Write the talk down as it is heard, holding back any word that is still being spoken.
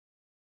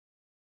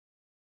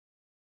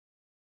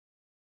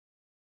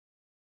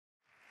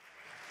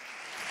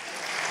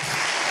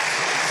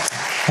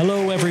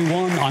Hello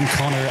everyone, I'm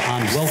Connor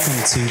and welcome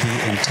to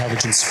the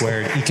Intelligence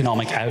Squared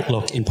Economic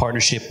Outlook in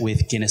partnership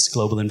with Guinness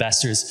Global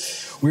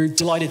Investors. We're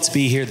delighted to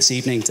be here this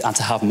evening and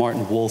to have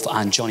Martin Wolf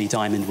and Jonny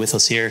Dymond with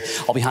us here.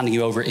 I'll be handing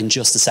you over in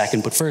just a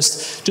second, but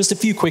first, just a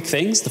few quick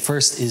things. The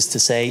first is to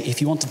say, if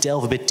you want to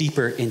delve a bit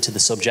deeper into the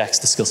subjects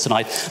discussed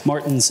tonight,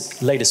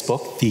 Martin's latest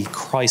book, The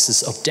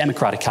Crisis of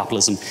Democratic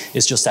Capitalism,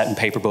 is just out in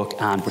paper book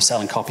and we're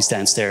selling copies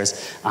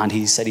downstairs, and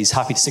he said he's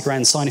happy to stick around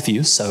and sign a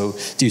few, so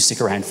do stick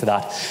around for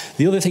that.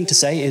 The other thing to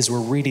say is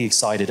we're really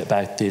excited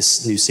about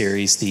this new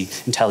series, the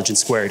Intelligence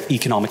Squared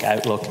Economic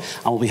Outlook,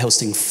 and we'll be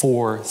hosting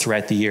 4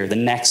 throughout the year. The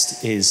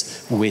next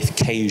is with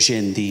Kei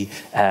Jin, the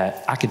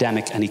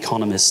academic and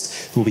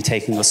economist who will be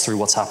taking us through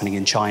what's happening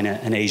in China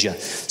and Asia.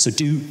 So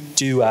do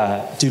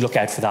look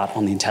out for that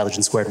on the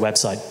Intelligence Squared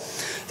website.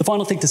 The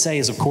final thing to say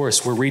is, of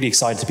course, we're really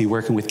excited to be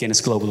working with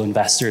Guinness Global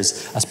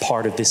Investors as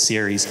part of this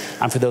series.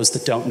 And for those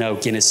that don't know,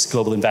 Guinness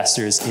Global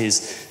Investors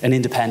is an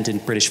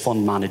independent British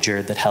fund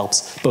manager that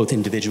helps both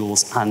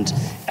individuals and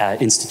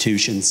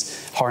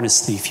institutions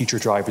harness the future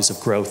drivers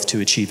of growth to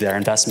achieve their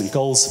investment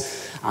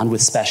goals, and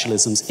with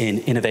specialisms in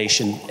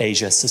innovation,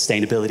 Asia,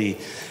 sustainability,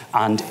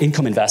 and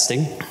income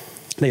investing.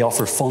 They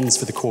offer funds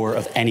for the core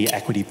of any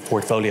equity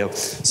portfolio.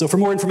 So for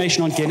more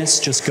information on Guinness,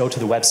 just go to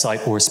the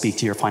website or speak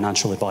to your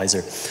financial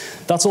advisor.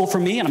 That's all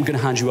from me, and I'm going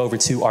to hand you over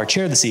to our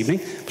chair this evening.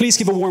 Please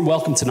give a warm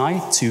welcome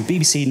tonight to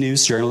BBC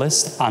News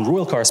journalist and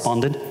royal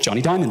correspondent,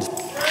 Jonny Dymond.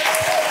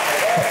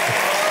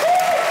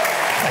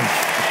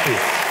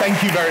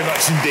 Thank you very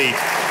much indeed.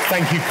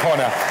 Thank you,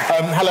 Connor.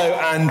 Hello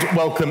and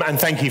welcome, and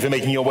thank you for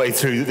making your way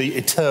through the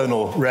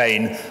eternal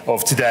rain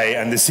of today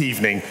and this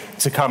evening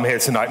to come here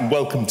tonight, and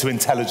welcome to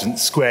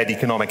Intelligence Squared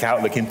Economic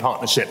Outlook in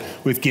partnership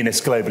with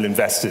Guinness Global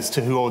Investors,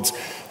 to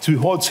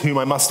whom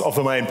I must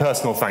offer my own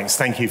personal thanks.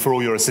 Thank you for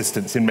all your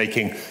assistance in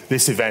making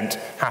this event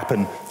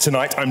happen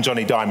tonight. I'm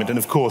Jonny Dymond, and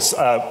of course,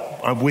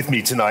 with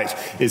me tonight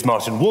is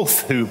Martin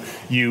Wolf, who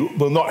you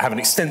will not have an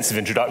extensive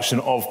introduction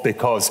of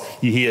because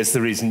he is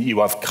the reason you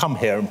have come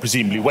here and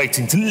presumably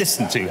waiting to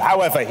listen to.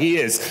 However, he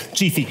is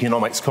Chief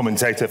Economics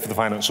Commentator for the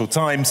Financial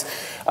Times.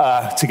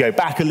 To go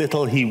back a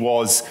little, he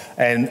was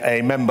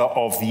a member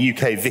of the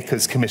UK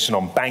Vickers Commission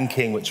on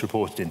Banking, which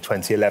reported in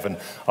 2011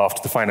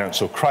 after the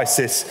financial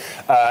crisis.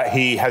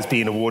 He has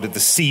been awarded the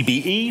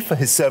CBE for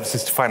his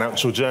services to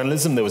financial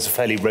journalism. There was a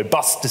fairly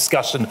robust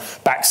discussion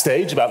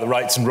backstage about the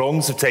rights and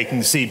wrongs of taking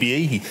the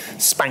CBE. He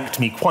spanked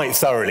me quite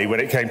thoroughly when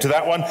it came to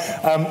that one.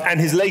 And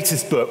his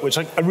latest book, which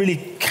I really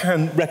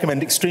can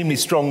recommend extremely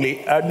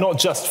strongly, not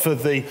just for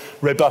the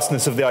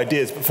robustness of the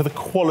ideas, but for the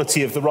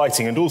quality of the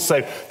writing and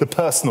also the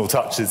personal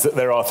touches that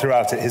there are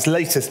throughout it. His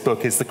latest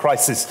book is The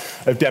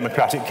Crisis of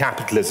Democratic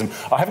Capitalism.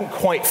 I haven't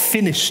quite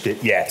finished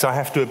it yet, I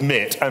have to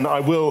admit, and I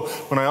will,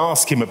 when I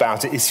ask him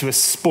about it, issue a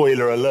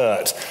spoiler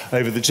alert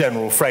over the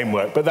general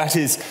framework, but that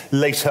is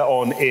later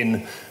on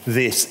in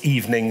this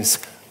evening's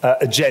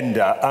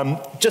agenda.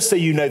 Just so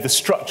you know the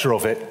structure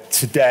of it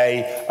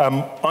today,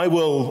 I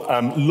will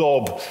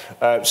lob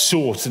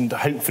short and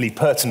hopefully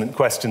pertinent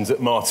questions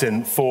at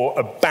Martin for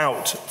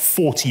about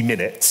 40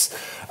 minutes.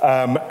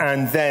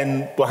 And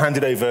then we'll hand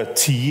it over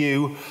to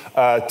you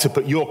to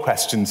put your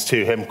questions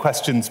to him,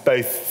 questions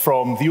both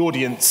from the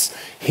audience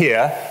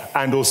here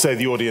and also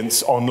the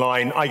audience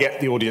online. I get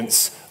the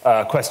audience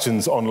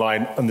questions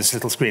online on this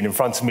little screen in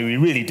front of me. We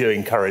really do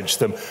encourage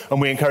them,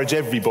 and we encourage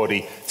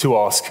everybody to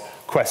ask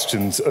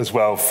questions as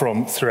well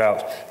from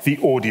throughout the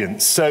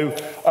audience. So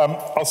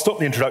I'll stop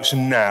the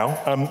introduction now.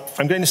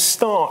 I'm going to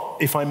start,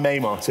 if I may,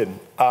 Martin,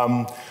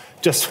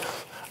 just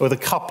with a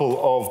couple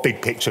of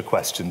big picture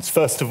questions.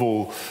 First of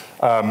all,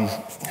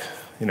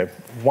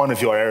 one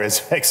of your areas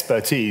of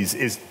expertise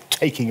is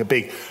taking a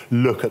big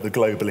look at the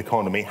global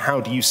economy. How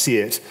do you see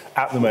it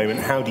at the moment?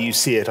 How do you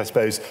see it, I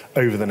suppose,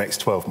 over the next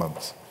 12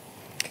 months?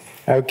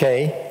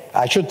 Okay.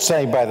 I should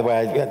say, by the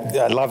way,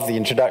 I love the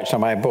introduction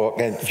of my book.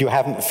 If you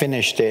haven't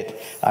finished it,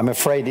 I'm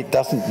afraid it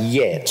doesn't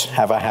yet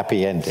have a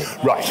happy ending.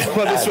 Right.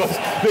 Well, this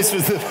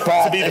was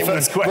to be the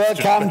first question. We'll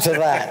come to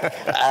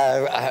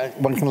that.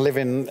 One can live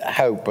in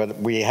hope, but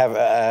we have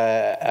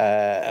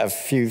a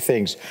few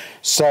things.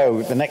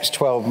 So the next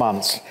 12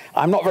 months,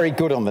 I'm not very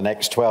good on the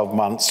next 12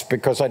 months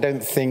because I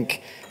don't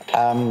think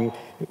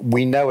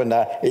we know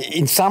enough.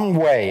 In some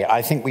way,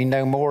 I think we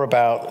know more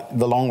about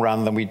the long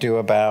run than we do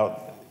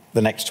about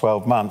the next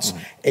 12 months,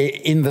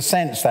 in the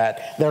sense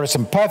that there are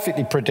some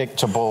perfectly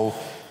predictable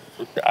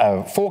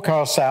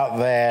forecasts out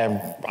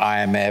there,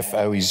 IMF,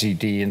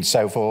 OECD, and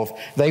so forth.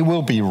 They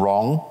will be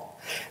wrong,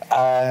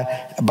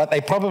 but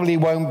they probably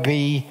won't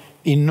be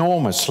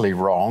enormously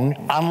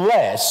wrong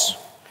unless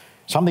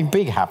something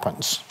big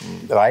happens.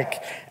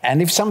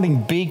 And if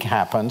something big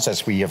happens,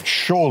 as we have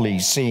surely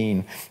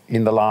seen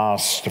in the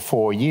last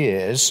 4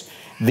 years,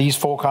 these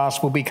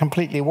forecasts will be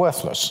completely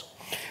worthless.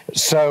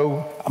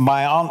 So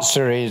my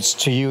answer is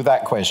to you,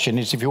 that question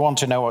is, if you want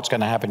to know what's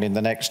going to happen in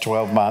the next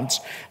 12 months,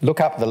 look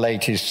up the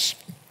latest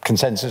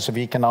consensus of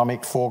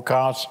economic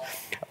forecasts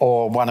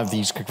or one of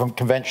these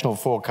conventional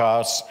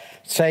forecasts.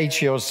 Say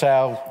to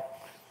yourself,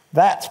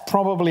 That's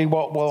probably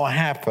what will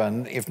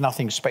happen if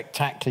nothing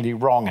spectacularly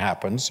wrong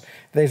happens.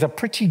 There's a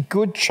pretty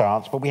good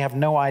chance, but we have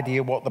no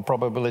idea what the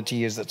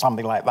probability is that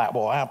something like that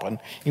will happen,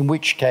 in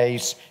which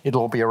case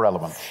it'll be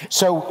irrelevant.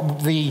 So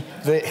the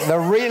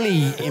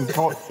really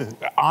important,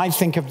 I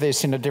think of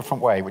this in a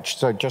different way,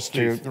 so just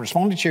to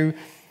respond to you,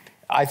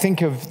 I think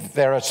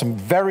there are some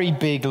very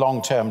big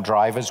long-term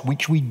drivers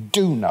which we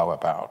do know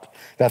about.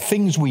 There are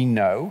things we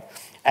know,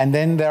 and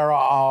then there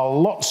are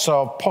lots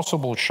of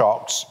possible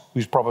shocks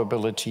whose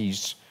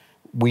probabilities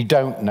we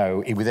don't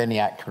know with any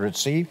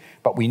accuracy,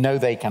 but we know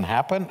they can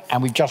happen,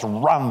 and we've just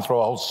run through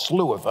a whole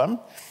slew of them.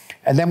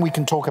 And then we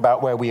can talk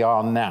about where we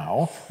are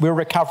now. We're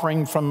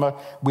recovering from,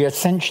 we're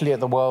essentially at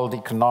the world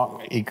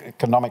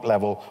economic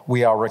level,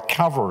 we are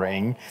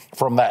recovering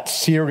from that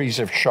series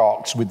of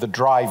shocks with these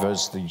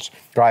drivers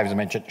I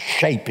mentioned,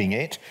 shaping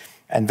it.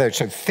 And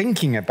so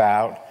thinking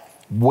about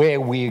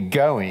where we're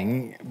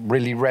going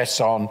really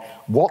rests on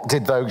what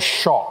did those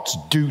shocks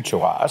do to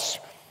us.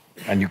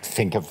 And you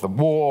think of the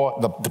war,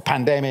 the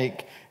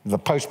pandemic, the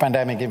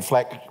post-pandemic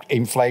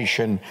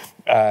inflation,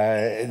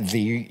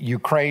 the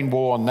Ukraine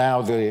war,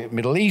 now the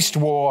Middle East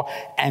war,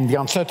 and the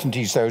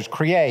uncertainties those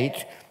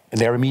create,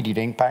 and their immediate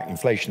impact,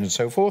 inflation and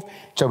so forth.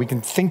 So we can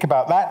think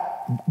about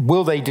that.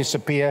 Will they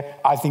disappear?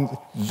 I think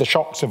the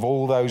shocks of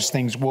all those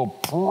things will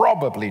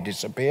probably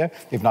disappear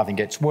if nothing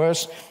gets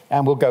worse,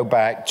 and we'll go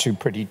back to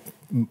pretty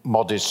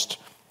modest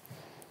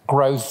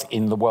growth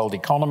in the world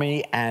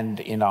economy and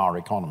in our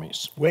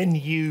economies. When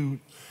you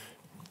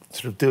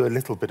sort of do a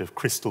little bit of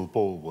crystal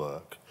ball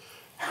work,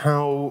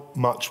 how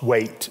much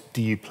weight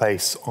do you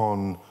place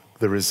on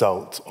the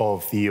result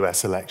of the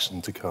US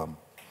election to come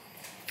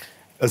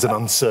as an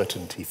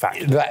uncertainty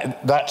factor?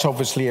 That's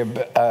obviously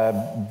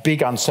a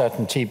big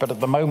uncertainty, but at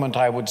the moment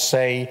I would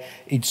say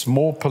it's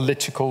more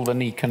political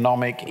than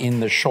economic in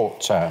the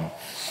short term.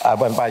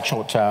 Well, by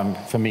short term,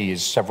 for me,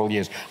 is several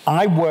years.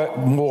 I work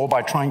more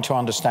by trying to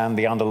understand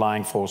the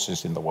underlying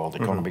forces in the world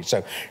economy.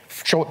 So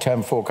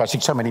short-term forecasting,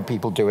 so many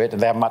people do it,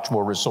 and they have much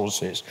more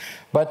resources.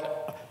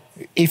 But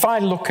if I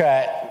look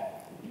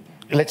at,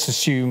 let's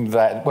assume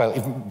that, well,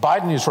 if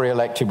Biden is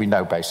re-elected, we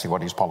know basically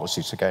what his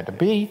policies are going to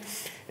be.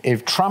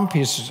 If Trump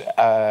is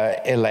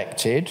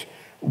elected,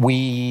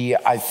 we,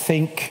 I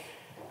think,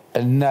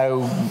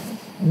 know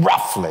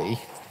roughly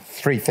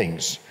three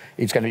things.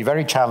 It's going to be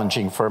very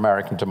challenging for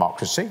American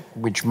democracy,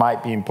 which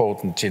might be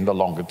important in the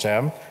longer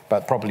term,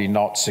 but probably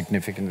not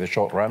significant in the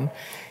short run.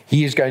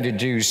 He is going to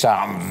do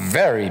some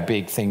very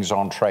big things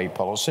on trade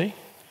policy.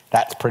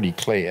 That's pretty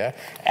clear.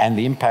 And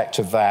the impact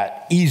of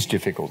that is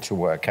difficult to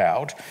work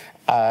out.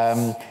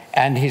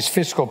 And his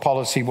fiscal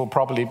policy will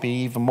probably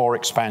be even more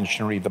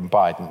expansionary than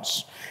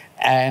Biden's.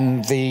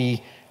 And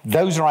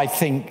those are, I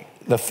think,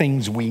 the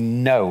things we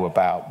know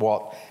about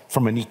what,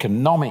 from an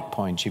economic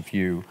point of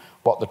view,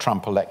 what the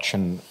Trump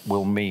election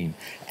will mean.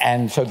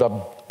 And so the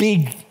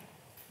big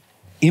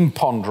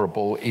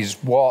imponderable is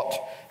what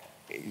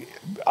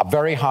a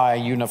very high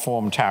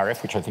uniform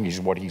tariff, which I think is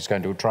what he's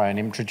going to try and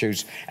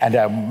introduce, and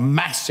a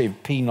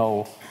massive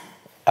penal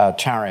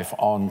tariff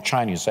on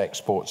Chinese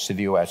exports to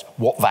the US,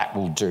 what that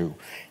will do.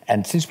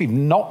 And since we've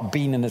not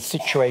been in a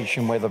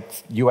situation where the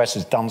US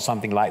has done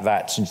something like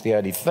that since the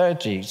early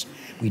 30s,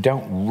 we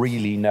don't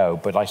really know,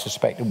 but I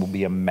suspect it will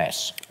be a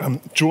mess.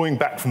 Drawing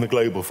back from the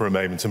global for a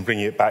moment and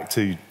bringing it back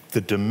to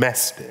the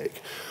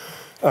domestic,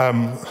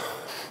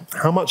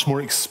 how much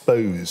more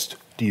exposed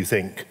do you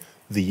think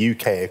the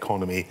UK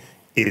economy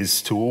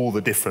is to all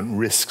the different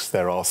risks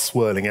there are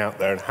swirling out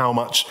there, and how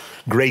much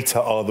greater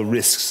are the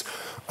risks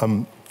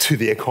to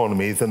the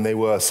economy than they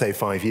were, say,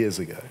 5 years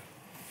ago?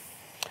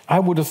 I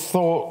would have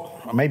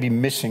thought, I may be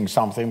missing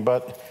something,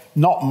 but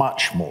not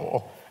much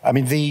more. I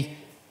mean, the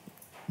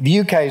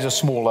UK is a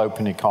small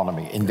open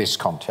economy in this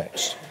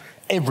context.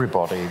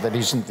 Everybody that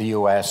isn't the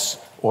US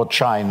or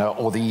China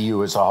or the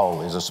EU as a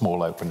whole is a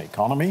small open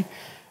economy.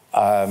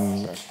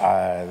 And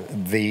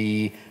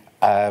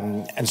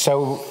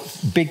so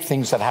big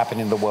things that happen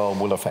in the world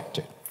will affect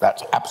it.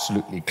 That's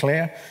absolutely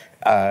clear.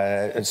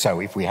 So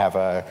if we have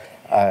a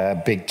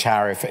big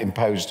tariff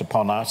imposed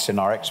upon us in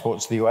our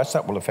exports to the US,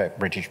 that will affect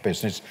British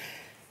business.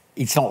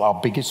 It's not our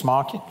biggest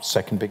market,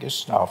 second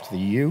biggest after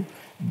the EU,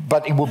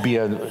 but it would be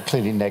a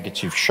clearly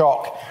negative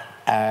shock.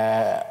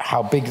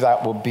 How big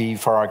that will be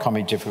for our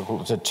economy,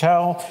 difficult to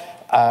tell.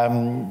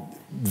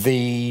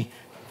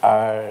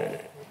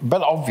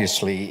 But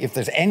obviously, if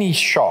there's any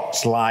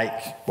shocks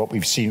like what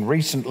we've seen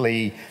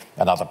recently,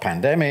 another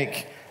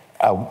pandemic,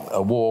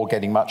 a war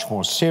getting much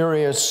more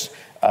serious,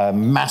 a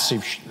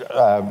massive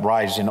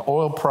rise in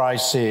oil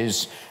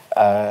prices,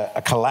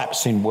 a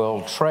collapse in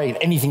world trade,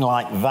 anything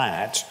like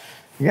that,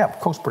 yeah, of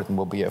course Britain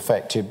will be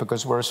affected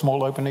because we're a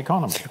small open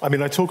economy. I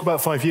mean, I talk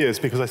about 5 years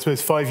because I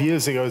suppose 5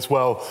 years ago as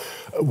well,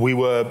 we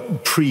were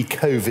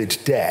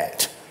pre-COVID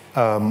debt.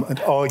 And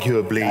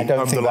arguably,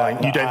 underlying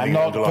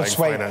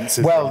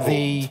finances. Well,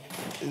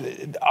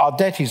 our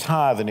debt is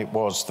higher than it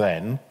was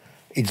then.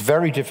 It's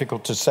very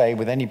difficult to say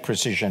with any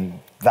precision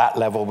that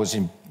level was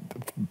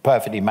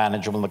perfectly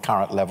manageable, and the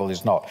current level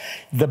is not.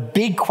 The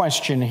big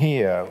question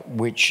here,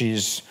 which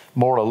is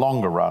more a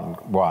longer run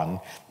one,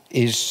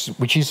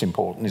 which is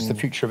important, is the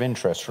future of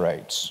interest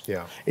rates.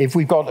 Yeah. If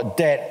we've got a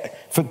debt,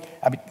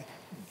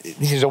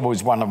 this is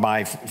always one of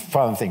my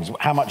fun things,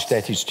 how much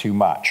debt is too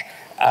much?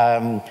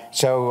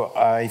 So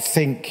I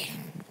think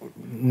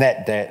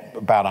net debt,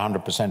 about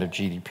 100% of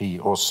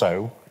GDP or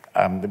so.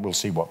 We'll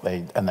see what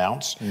they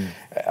announce.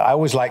 I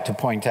always like to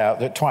point out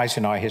that twice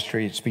in our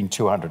history it's been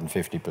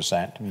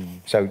 250%.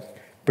 So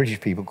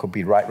British people could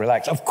be right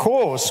relaxed. Of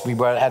course, we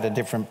had a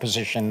different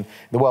position in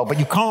the world, but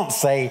you can't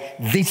say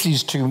this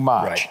is too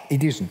much. Right.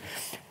 It isn't.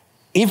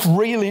 If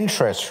real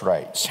interest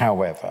rates,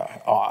 however,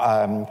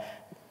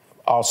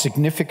 are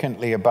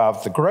significantly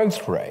above the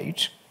growth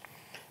rate,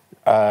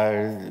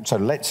 so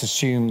let's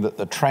assume that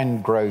the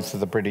trend growth of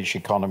the British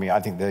economy, I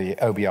think the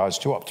OBR is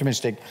too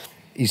optimistic,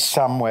 is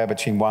somewhere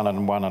between 1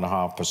 and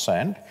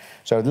 1.5%.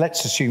 So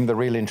let's assume the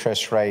real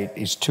interest rate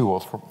is 2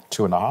 or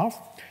 2.5%,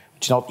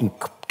 which is not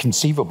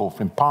inconceivable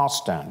from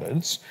past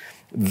standards.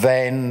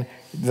 Then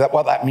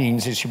what that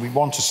means is if we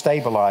want to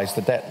stabilize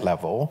the debt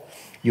level,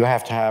 you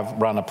have to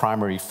run a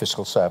primary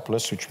fiscal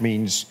surplus, which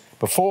means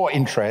before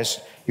interest,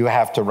 you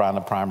have to run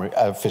a primary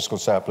fiscal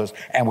surplus,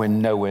 and we're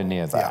nowhere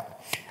near that.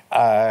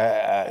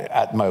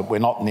 At the moment, we're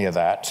not near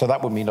that. So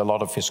that would mean a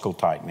lot of fiscal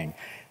tightening.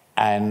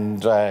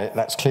 And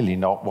that's clearly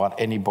not what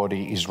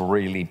anybody is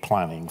really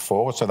planning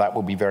for. So that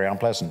will be very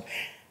unpleasant.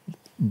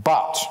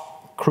 But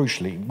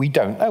crucially, we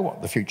don't know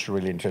what the future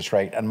real interest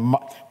rate, and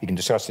we can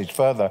discuss this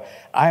further.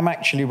 I'm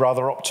actually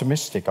rather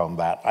optimistic on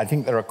that. I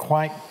think there are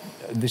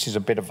this is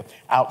a bit of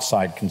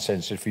outside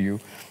consensus for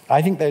you.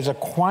 I think there's a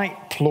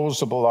quite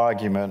plausible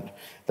argument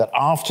that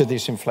after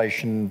this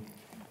inflation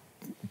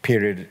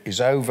period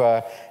is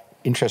over,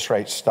 interest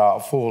rates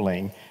start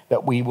falling,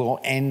 that we will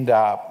end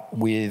up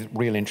with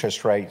real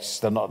interest rates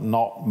that are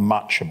not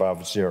much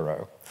above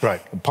zero.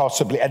 Right.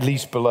 Possibly at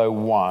least below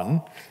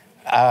 1.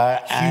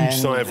 Huge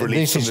sigh of relief.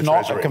 This is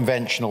not a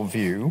conventional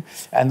view.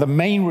 And the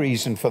main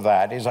reason for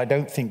that is I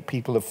don't think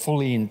people have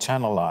fully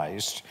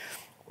internalized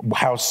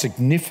how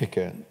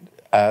significant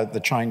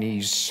the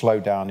Chinese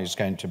slowdown is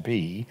going to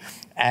be.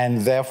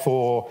 And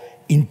therefore,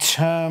 in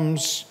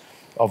terms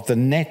of the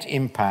net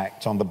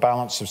impact on the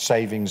balance of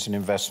savings and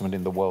investment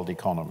in the world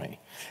economy.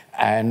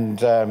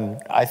 And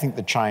I think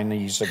the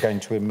Chinese are going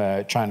to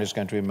emerge, China's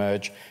going to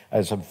emerge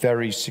as a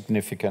very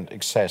significant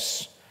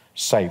excess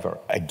saver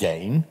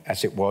again,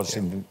 as it was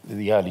in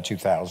the early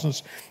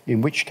 2000s,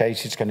 in which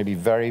case it's going to be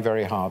very,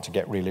 very hard to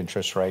get real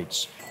interest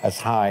rates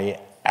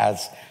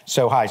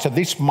so high. So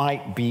this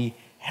might be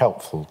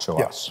helpful to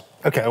us.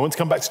 Okay, I want to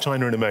come back to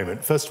China in a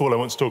moment. First of all, I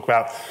want to talk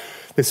about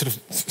this sort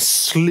of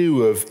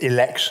slew of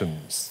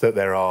elections that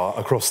there are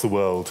across the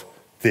world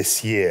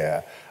this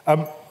year.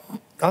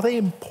 Are they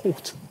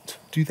important?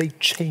 Do they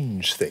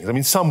change things? I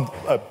mean, some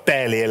are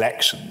barely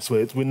elections,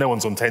 where no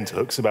one's on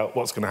tenterhooks about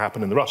what's going to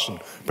happen in the Russian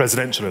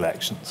presidential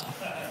elections.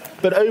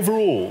 But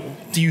overall,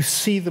 do you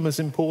see them as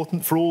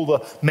important for all the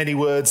many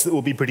words that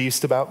will be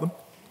produced about them?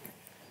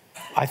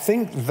 I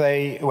think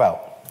they're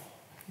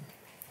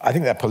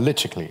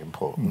politically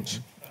important.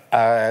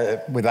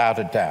 Without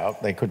a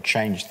doubt, they could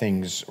change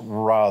things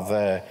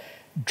rather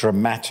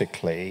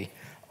dramatically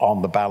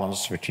on the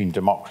balance between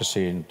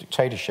democracy and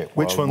dictatorship.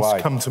 Which ones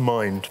come to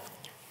mind?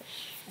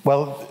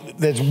 Well,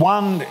 the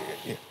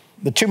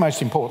two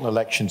most important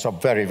elections are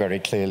very, very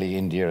clearly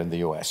India and the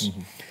US.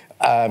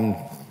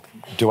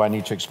 Do I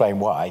need to explain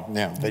why?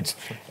 No.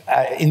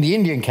 In the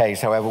Indian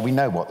case, however, we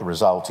know what the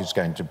result is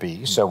going to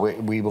be. So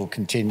we will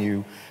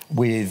continue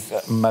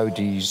with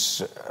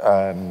Modi's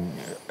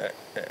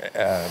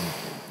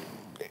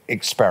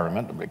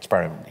experiment,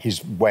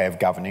 his way of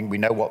governing. We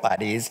know what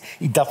that is.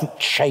 It doesn't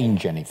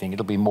change anything.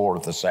 It'll be more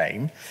of the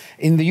same.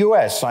 In the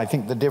US, I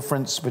think the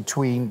difference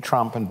between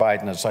Trump and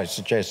Biden, as I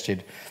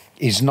suggested,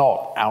 is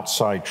not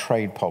outside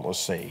trade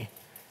policy.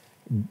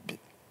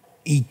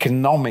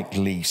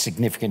 Economically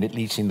significant, at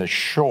least in the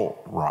short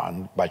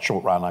run. By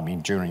short run, I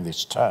mean during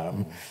this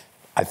term.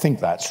 I think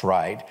that's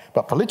right.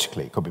 But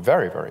politically, it could be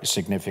very, very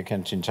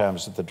significant in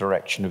terms of the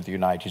direction of the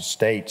United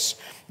States.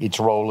 Its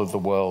role of the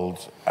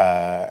world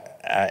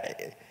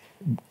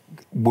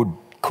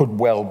could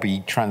well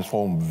be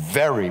transformed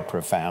very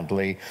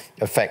profoundly,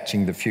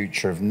 affecting the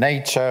future of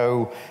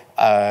NATO,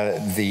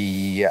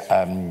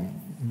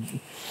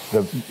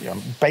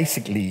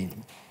 basically,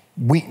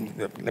 we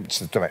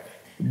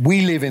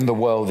live in the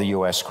world the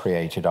US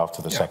created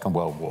after the Second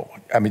World War.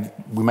 I mean,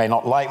 we may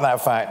not like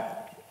that fact.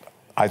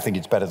 I think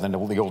it's better than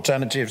all the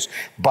alternatives,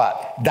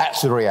 but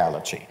that's the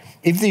reality.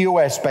 If the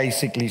US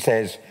basically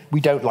says,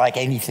 we don't like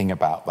anything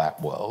about that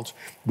world,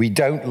 we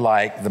don't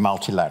like the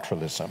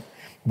multilateralism,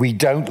 we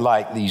don't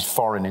like these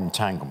foreign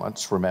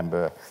entanglements,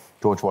 remember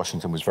George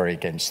Washington was very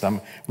against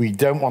them. We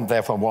don't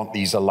therefore want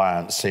these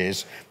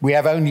alliances. We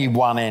have only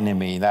one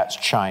enemy, that's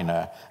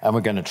China, and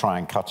we're going to try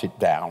and cut it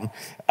down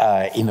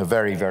in a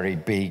very, very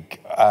big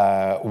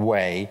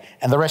way.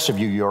 And the rest of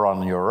you, you're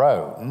on your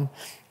own.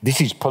 This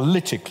is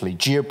politically,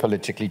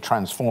 geopolitically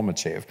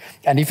transformative.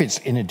 And if it's,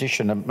 in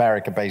addition,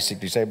 America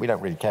basically said, we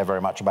don't really care very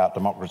much about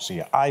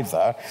democracy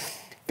either,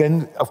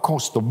 then, of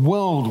course, the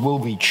world will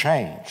be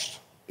changed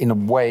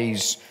in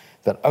ways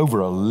that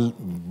over a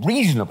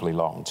reasonably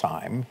long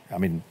time, I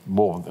mean,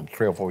 more than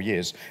 3 or 4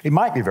 years, it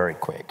might be very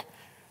quick,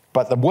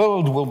 but the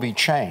world will be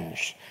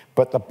changed.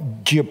 But the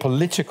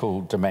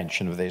geopolitical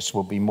dimension of this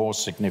will be more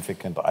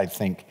significant, I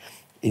think,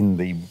 in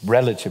the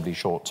relatively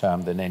short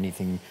term than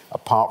anything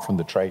apart from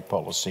the trade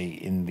policy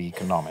in the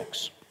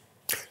economics.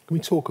 Can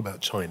we talk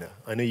about China?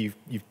 I know you've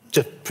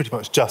just pretty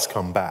much just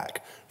come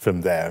back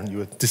from there, and you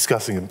were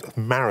discussing a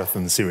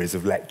marathon series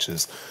of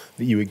lectures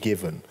that you were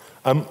given.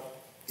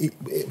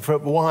 For a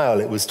while,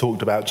 it was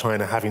talked about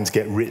China having to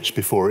get rich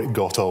before it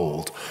got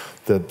old,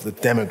 the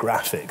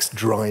demographics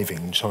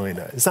driving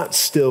China. Is that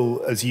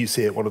still, as you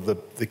see it, one of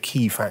the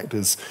key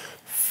factors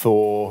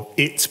for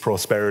its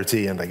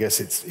prosperity and I guess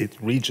its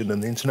region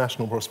and the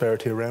international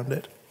prosperity around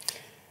it?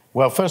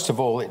 Well, first of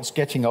all, it's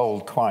getting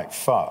old quite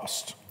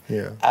fast.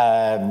 Yeah.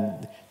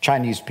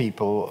 Chinese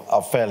people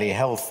are fairly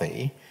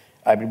healthy.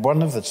 I mean,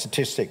 one of the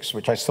statistics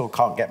which I still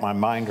can't get my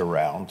mind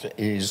around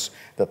is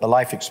that the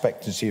life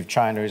expectancy of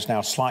China is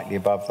now slightly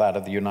above that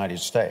of the United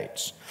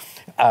States.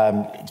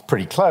 It's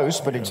pretty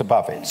close, but it's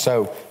above it.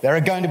 So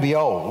they're going to be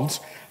old,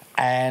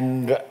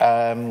 and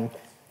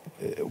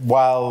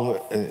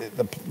while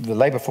the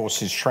labor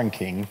force is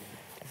shrinking,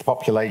 the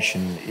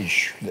population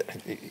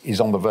is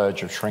on the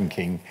verge of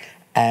shrinking,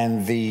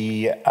 and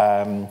the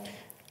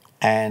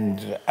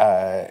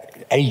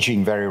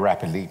aging very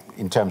rapidly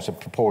in terms of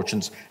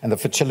proportions, and the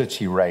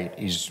fertility rate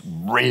is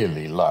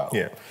really low.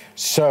 Yeah.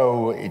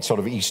 So it's sort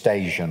of East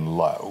Asian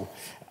low.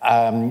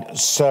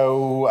 The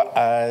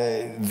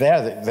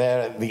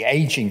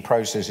aging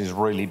process is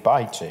really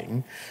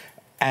biting.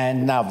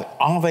 And now,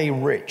 are they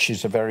rich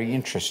is a very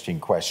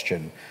interesting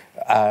question.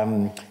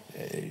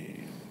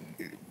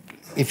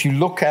 If you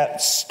look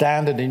at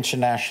standard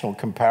international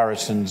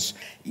comparisons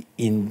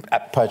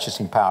at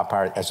purchasing power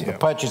parity, the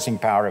purchasing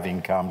power of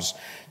incomes,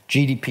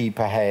 GDP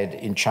per head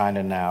in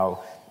China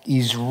now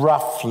is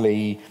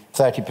roughly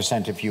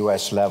 30% of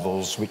US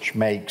levels, which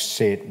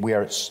makes it,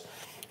 we're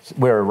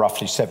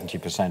roughly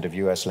 70% of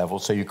US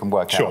levels, so you can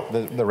work out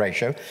the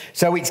ratio.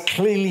 So it's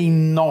clearly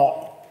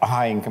not a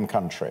high-income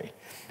country.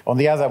 On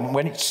the other,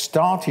 when it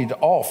started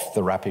off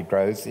the rapid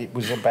growth, it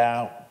was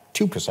about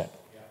 2%.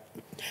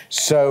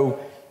 So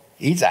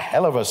it's a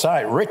hell of a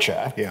sight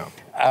richer. Yeah.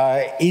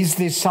 Is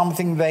this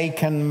something they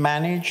can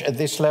manage at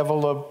this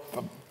level of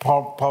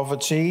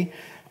poverty?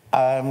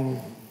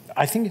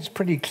 I think it's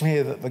pretty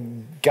clear that the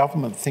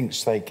government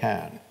thinks they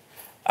can.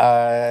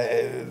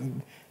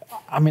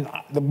 I mean,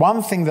 the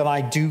one thing that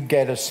I do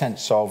get a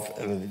sense of,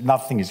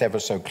 nothing is ever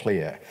so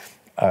clear,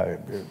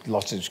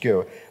 lots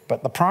obscure,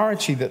 but the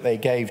priority that they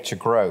gave to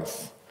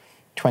growth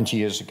 20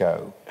 years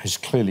ago has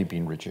clearly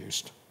been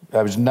reduced.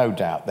 There is no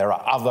doubt. There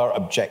are other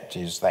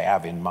objectives they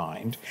have in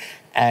mind.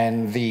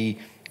 And the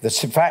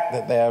fact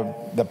that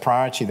the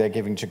priority they're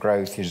giving to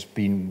growth has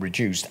been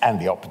reduced, and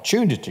the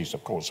opportunities,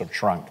 of course, have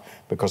shrunk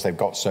because they've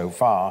got so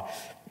far,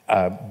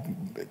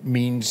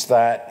 means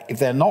that if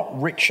they're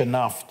not rich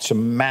enough to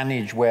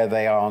manage where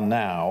they are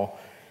now,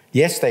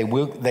 yes,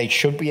 they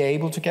should be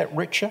able to get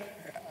richer,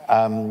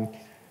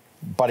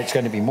 but it's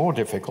going to be more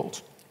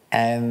difficult,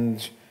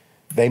 and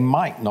they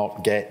might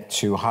not get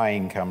to high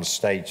income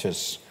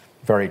status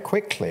very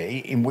quickly,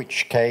 in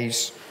which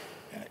case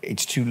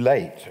it's too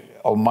late,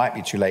 or might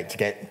be too late to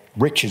get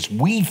rich as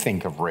we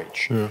think of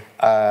rich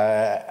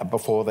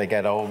before they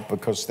get old,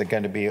 because they're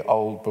going to be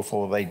old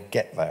before they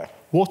get there.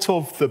 What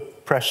of the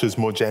pressures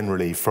more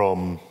generally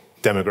from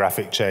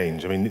demographic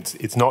change? I mean,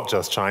 it's not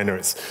just China,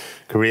 it's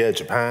Korea,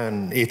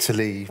 Japan,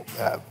 Italy,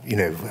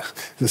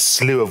 the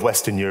slew of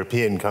Western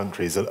European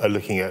countries are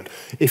looking at,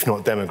 if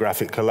not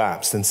demographic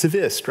collapse, then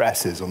severe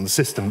stresses on the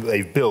system that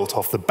they've built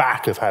off the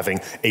back of having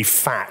a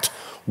fat,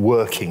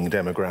 working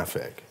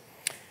demographic.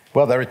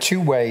 Well, there are two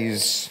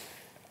ways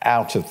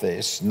out of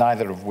this,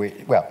 neither of which,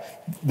 well,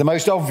 the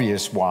most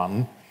obvious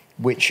one,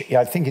 which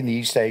I think in the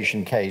East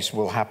Asian case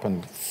will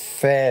happen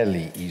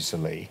fairly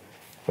easily,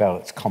 well,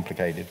 it's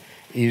complicated,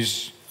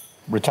 is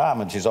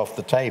retirement is off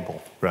the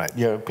table. Right.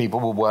 People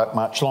will work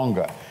much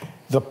longer.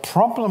 The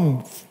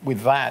problem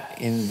with that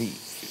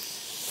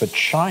for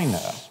China,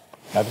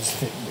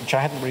 which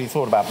I hadn't really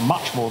thought about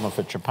much more than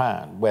for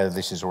Japan, where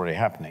this is already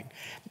happening,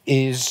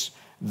 is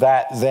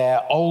that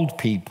their old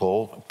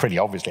people, pretty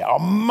obviously, are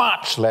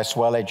much less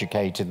well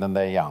educated than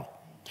their young.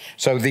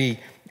 So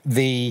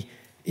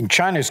in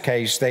China's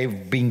case,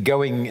 they've been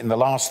going in the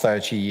last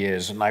 30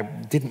 years, and I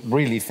didn't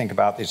really think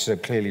about this so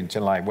clearly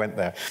until I went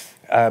there.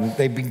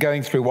 They've been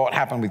going through what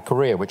happened with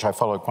Korea, which I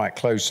followed quite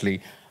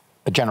closely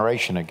a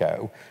generation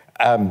ago.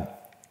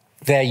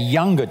 Their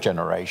younger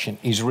generation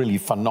is really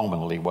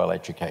phenomenally well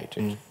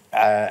educated.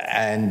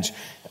 And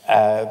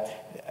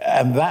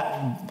And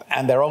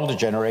their older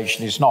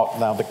generation is not.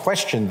 Now, the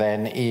question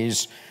then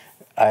is,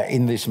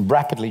 in this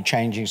rapidly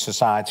changing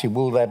society,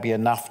 will there be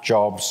enough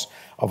jobs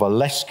of a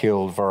less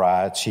skilled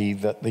variety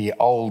that the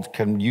old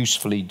can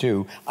usefully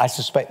do? I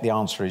suspect the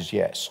answer is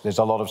yes. There's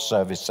a lot of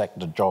service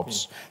sector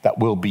jobs that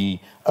will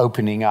be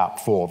opening up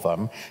for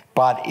them,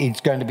 but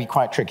it's going to be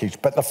quite tricky.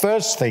 But the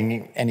first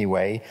thing,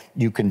 anyway,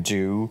 you can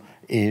do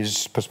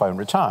is postpone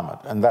retirement,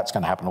 and that's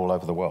going to happen all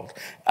over the world.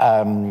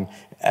 And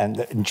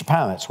in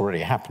Japan, that's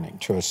already happening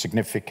to a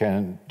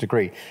significant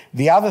degree.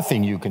 The other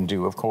thing you can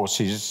do, of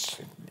course, is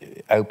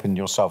open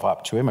yourself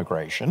up to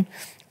immigration,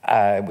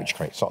 which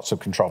creates lots of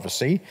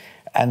controversy.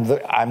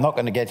 And I'm not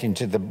going to get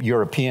into the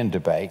European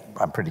debate.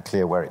 I'm pretty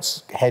clear where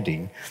it's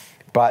heading.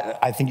 But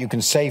I think you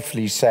can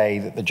safely say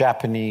that the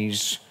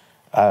Japanese,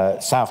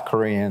 South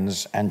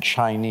Koreans, and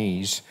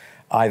Chinese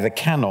either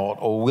cannot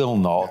or will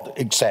not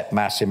accept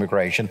mass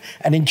immigration.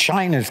 And in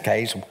China's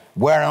case,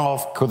 where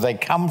else could they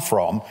come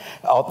from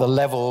at the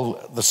level,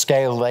 the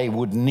scale they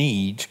would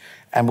need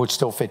and would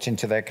still fit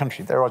into their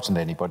country? There isn't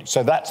anybody.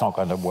 So that's not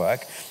going to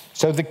work.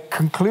 So the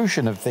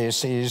conclusion of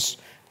this is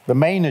the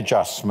main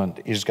adjustment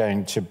is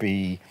going to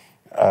be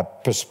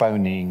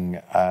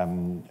postponing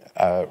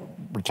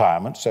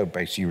retirement. So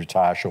basically you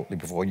retire shortly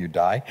before you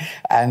die.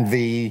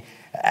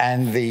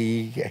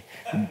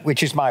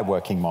 Which is my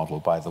working model,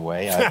 by the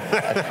way.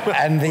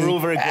 We're all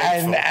very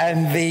grateful.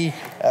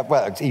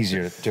 Well, it's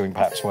easier doing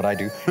perhaps what I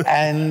do.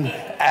 And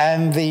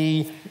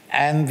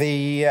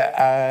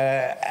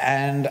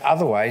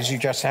otherwise, you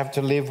just have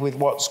to live with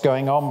what's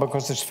going on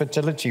because this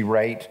fertility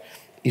rate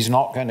is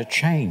not going to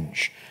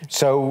change.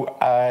 So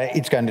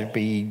it's going to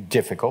be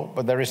difficult,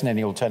 but there isn't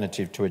any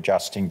alternative to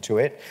adjusting to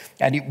it.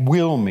 And it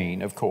will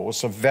mean, of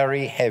course, a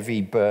very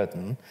heavy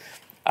burden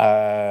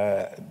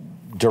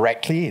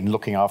directly in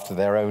looking after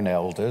their own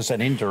elders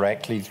and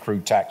indirectly through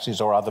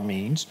taxes or other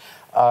means,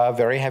 a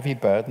very heavy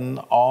burden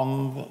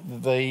on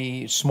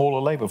the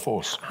smaller labour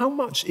force. How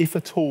much, if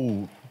at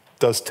all,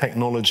 does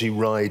technology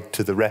ride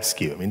to the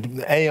rescue? I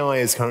mean, AI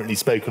is currently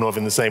spoken of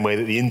in the same way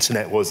that the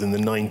internet was in the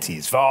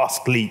 90s.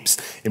 Vast leaps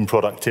in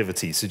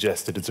productivity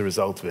suggested as a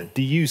result of it.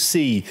 Do you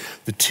see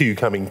the two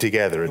coming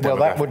together? Well,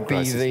 that would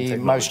be the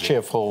most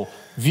cheerful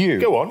view.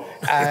 Go on.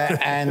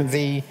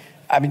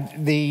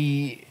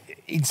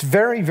 It's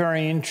very,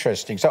 very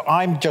interesting. So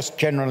I'm just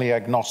generally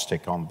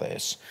agnostic on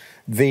this.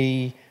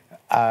 30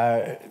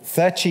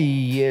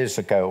 years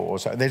ago or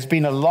so, there's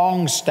been a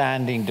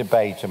long-standing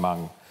debate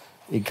among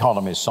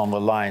economists on the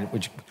line,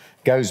 which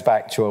goes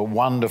back to a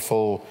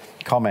wonderful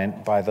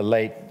comment by the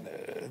late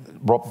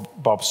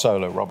Robert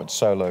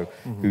Solow,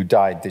 who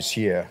died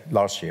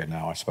last year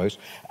now, I suppose,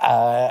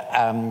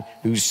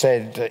 who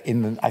said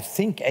in, I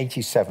think,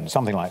 87,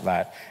 something like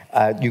that,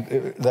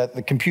 that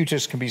the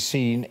computers can be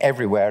seen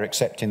everywhere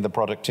except in the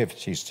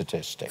productivity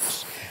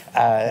statistics.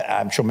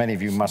 I'm sure many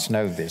of you must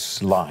know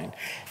this line.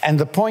 And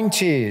the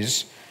point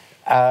is,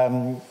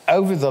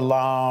 over the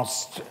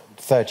last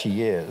 30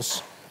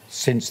 years,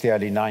 since the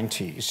early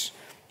 90s,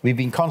 we've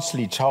been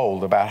constantly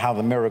told about how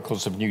the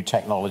miracles of new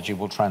technology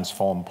will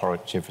transform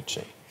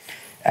productivity.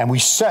 And we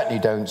certainly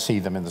don't see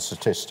them in the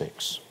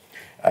statistics.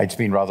 It's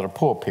been rather a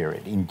poor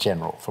period in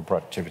general for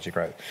productivity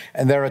growth.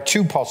 And there are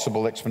two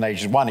possible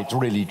explanations. One, it's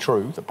really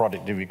true that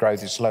productivity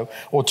growth is slow,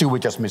 or two, we're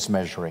just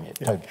mismeasuring it.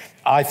 Yeah.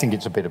 I think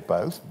it's a bit of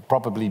both,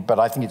 probably, but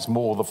I think it's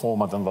more the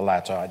former than the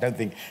latter. I don't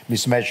think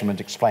mismeasurement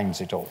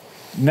explains it all.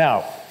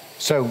 Now,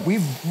 so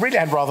we've really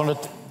had rather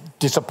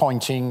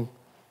disappointing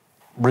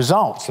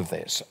results of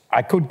this.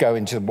 I could go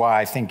into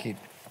why I think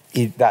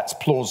that's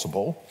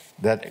plausible,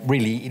 that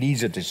really it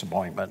is a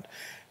disappointment,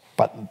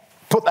 but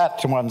put that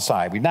to one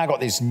side. We've now got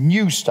this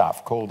new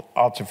stuff called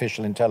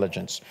artificial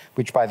intelligence,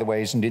 which, by the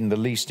way, isn't in the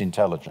least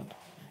intelligent.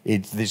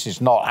 This is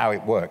not how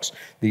it works.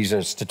 These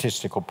are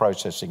statistical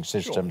processing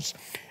systems.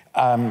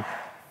 Sure.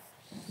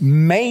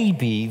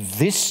 Maybe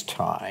this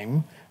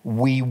time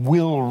we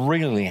will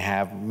really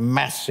have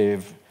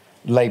massive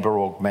labor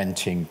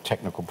augmenting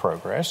technical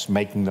progress,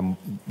 making them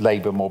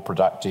labor more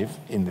productive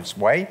in this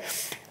way.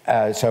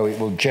 So it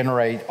will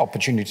generate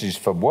opportunities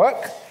for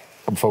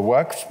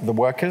the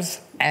workers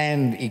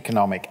and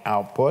economic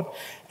output,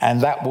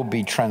 and that will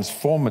be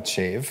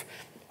transformative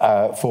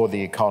for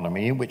the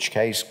economy, in which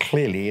case,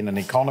 clearly, in an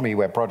economy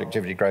where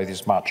productivity growth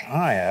is much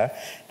higher,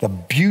 the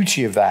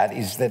beauty of that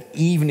is that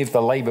even if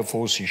the labor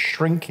force is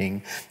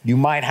shrinking, you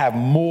might have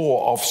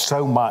more of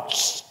so much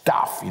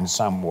stuff in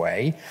some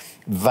way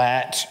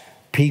that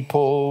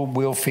people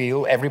will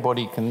feel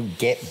everybody can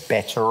get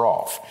better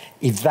off.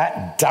 If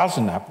that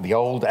doesn't happen, the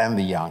old and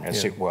the young,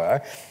 as it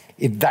were,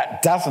 if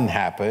that doesn't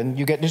happen,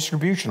 you get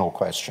distributional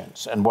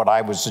questions. And what I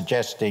was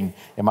suggesting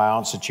in my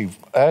answer to you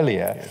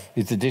earlier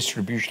is the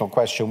distributional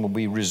question will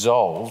be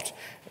resolved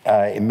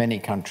in many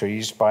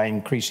countries by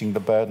increasing the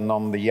burden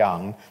on the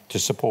young to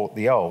support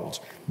the old,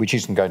 which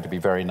isn't going to be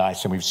very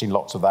nice, and we've seen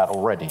lots of that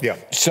already. Yeah.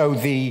 So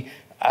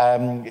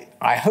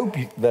I hope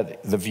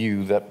that the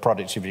view that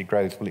productivity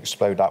growth will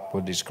explode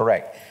upward is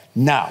correct.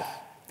 Now,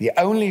 The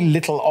only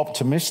little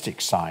optimistic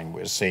sign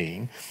we're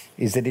seeing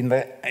is that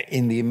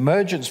in the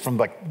emergence from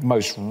the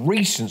most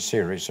recent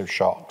series of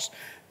shocks,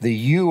 the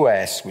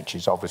US, which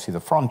is obviously the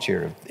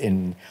frontier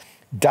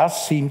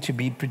does seem to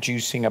be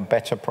producing a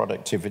better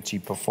productivity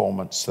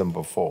performance than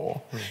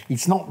before.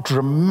 It's not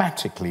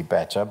dramatically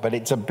better, but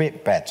it's a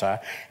bit better.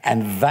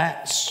 And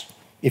that's,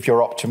 if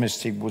you're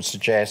optimistic, would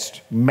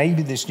suggest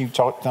maybe this new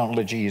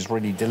technology is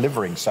really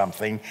delivering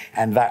something,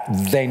 and that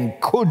then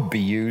could be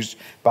used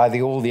by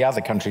all the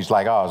other countries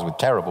like ours with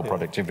terrible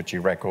productivity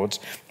records,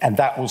 and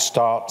that will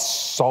start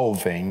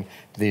solving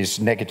this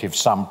negative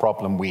sum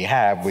problem we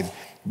have with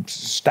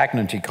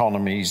stagnant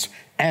economies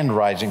and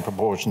rising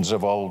proportions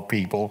of old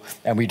people,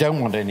 and we don't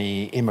want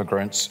any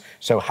immigrants,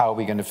 so how are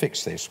we going to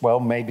fix this? Well,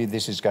 maybe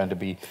this is going to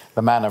be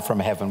the manna from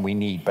heaven we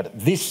need, but at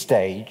this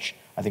stage,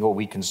 I think all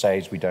we can say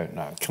is we don't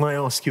know. Can I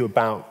ask you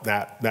about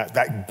that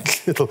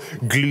little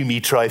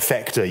gloomy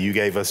trifecta you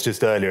gave us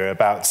just earlier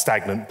about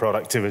stagnant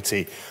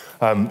productivity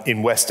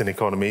in Western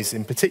economies,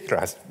 in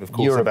particular, as of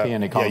course,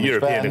 European economies,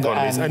 European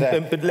economies,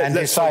 but let's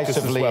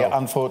decisively,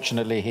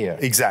 unfortunately, here.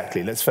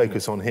 Exactly. Let's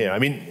focus on here. I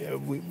mean,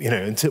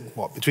 until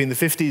between the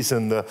 50s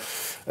and the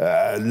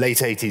late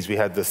 80s, we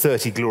had the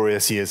 30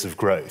 glorious years of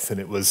growth, and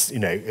it was,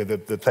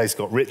 the place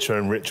got richer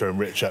and richer and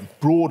richer.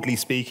 Broadly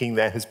speaking,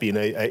 there has been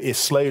a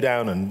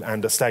slowdown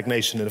and a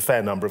stagnation in a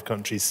fair number of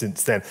countries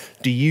since then.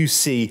 Do you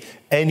see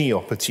any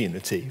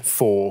opportunity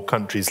for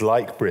countries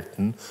like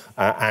Britain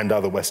and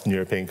other Western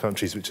European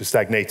countries which have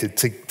stagnated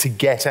to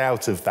get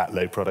out of that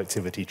low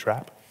productivity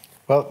trap?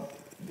 Well,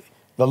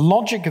 the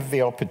logic of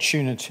the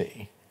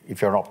opportunity,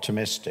 if you're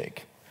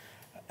optimistic,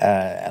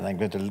 and I'm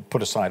going to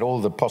put aside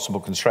all the possible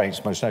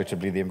constraints, most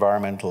notably the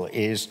environmental,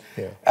 is,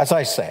 as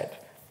I said,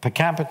 per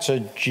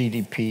capita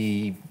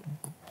GDP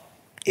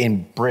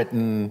in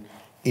Britain,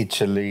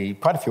 Italy,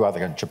 quite a few other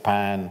countries,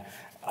 Japan,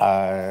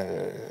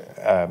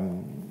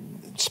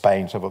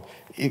 Spain, so forth,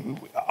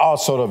 are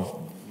sort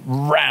of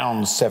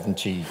round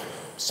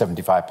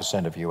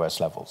 75% of US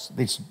levels.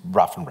 It's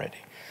rough and ready.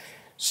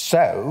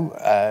 So,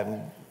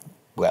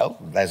 well,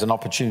 there's an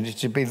opportunity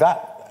to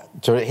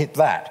hit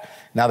that.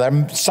 Now, there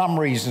are some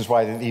reasons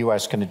why the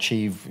US can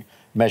achieve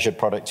measured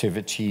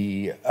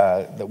productivity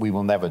that we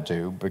will never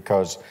do,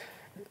 because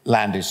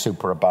land is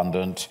super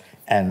abundant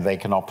and they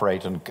can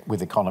operate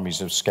with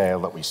economies of scale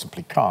that we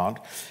simply can't.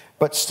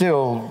 But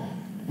still,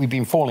 we've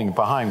been falling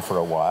behind for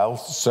a while,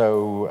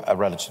 so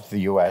relative to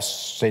the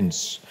US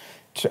since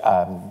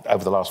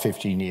over the last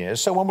 15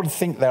 years. So one would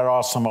think there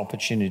are some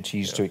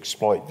opportunities to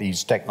exploit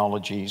these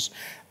technologies.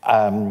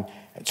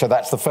 So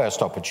that's the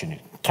first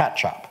opportunity,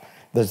 catch up.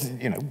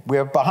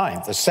 We're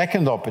behind. The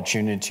second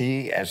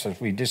opportunity, as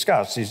we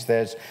discussed, is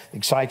there's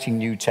exciting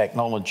new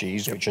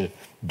technologies, which are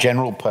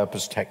general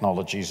purpose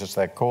technologies, as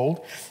they're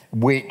called,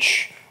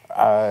 which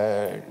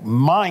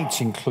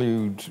might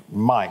include,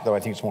 though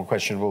I think it's more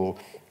questionable,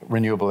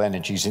 renewable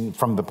energies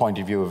from the point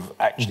of view of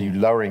actually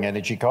lowering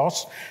energy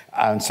costs,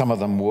 and some of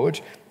them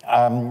would,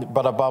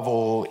 but above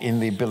all in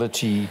the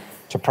ability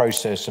to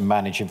process and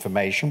manage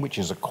information, which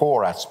is a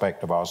core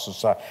aspect of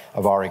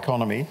our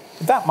economy.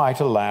 That might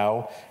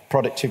allow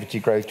productivity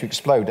growth to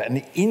explode.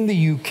 And in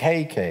the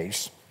UK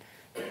case,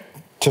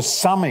 to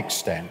some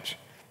extent,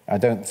 I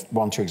don't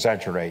want to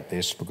exaggerate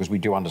this because we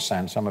do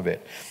understand some of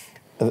it,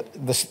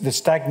 the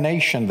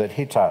stagnation that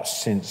hit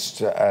us since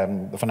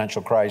the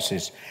financial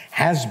crisis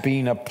has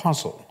been a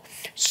puzzle.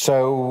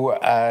 So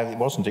it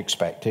wasn't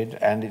expected,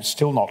 and it's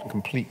still not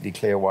completely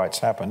clear why it's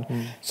happened.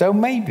 So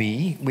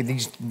maybe with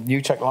these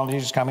new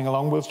technologies coming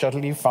along, we'll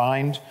suddenly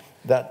find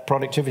that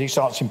productivity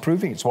starts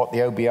improving. It's what the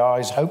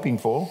OBR is hoping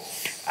for.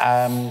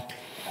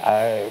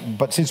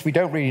 But since we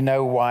don't really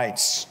know why it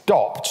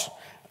stopped,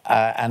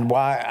 and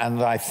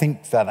I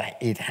think that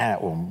it had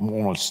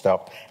almost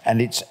stopped,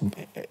 and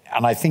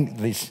I think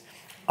this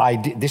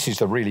is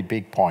the really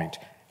big point,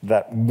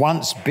 that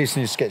once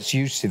business gets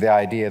used to the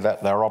idea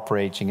that they're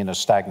operating in a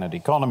stagnant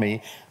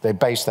economy, they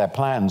base their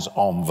plans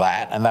on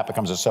that, and that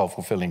becomes a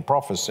self-fulfilling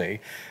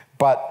prophecy.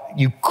 But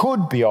you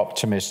could be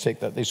optimistic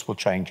that this will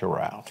change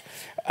around.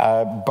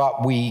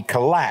 But we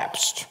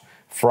collapsed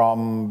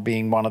from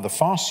being one of the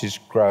fastest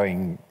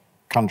growing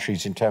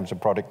countries in terms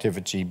of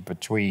productivity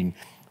between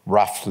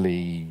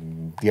roughly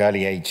the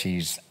early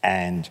 80s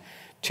and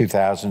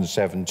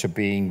 2007 to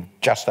being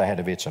just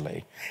ahead of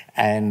Italy.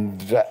 And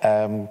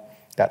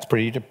that's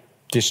pretty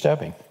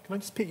disturbing. Can I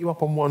just pick you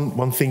up on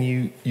one thing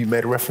you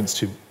made a reference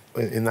to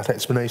in that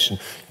explanation?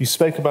 You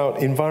spoke about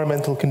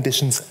environmental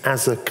conditions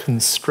as a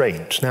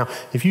constraint. Now,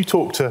 if you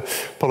talk to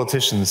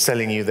politicians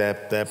selling you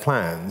their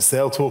plans,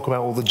 they'll talk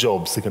about all the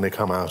jobs they're going to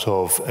come out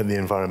of the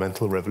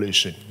environmental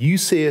revolution. You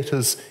see it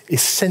as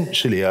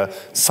essentially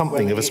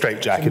something of a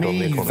straitjacket on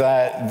the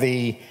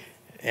economy.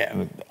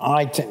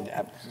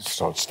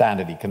 Sort of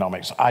standard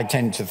economics, I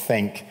tend to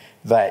think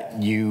that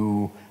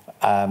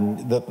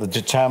that the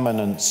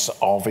determinants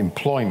of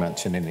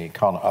employment in the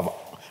economy, of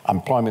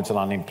employment and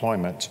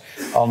unemployment,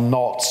 are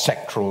not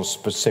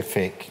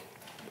sector-specific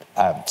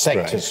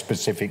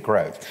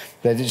growth.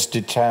 That is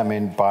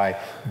determined by,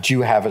 do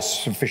you have a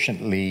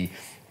sufficiently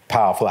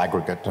powerful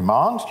aggregate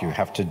demand. You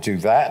have to do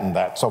that, and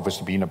that's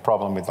obviously been a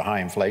problem with the high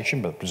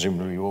inflation, but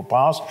presumably will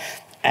pass.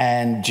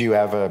 And you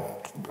have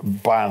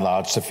by and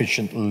large,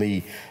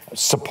 sufficiently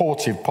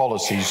supportive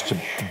policies to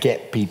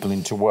get people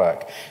into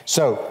work.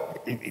 So,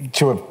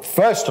 to a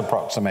first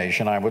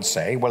approximation, I would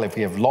say, well, if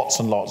we have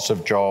lots and lots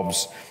of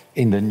jobs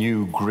in the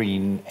new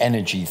green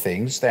energy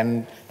things,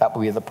 then that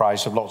will be at the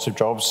price of lots of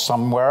jobs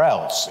somewhere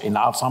else, in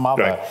some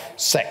other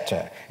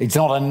sector. It's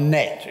not a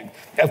net.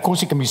 Of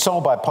course, it can be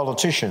sold by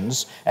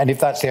politicians, and if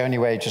that's the only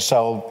way to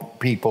sell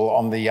people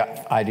on the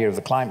idea of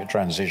the climate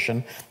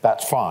transition,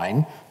 that's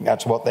fine.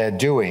 That's what they're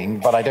doing,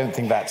 but I don't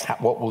think that's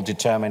what will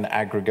determine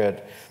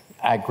aggregate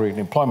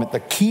employment. The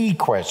key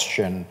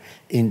question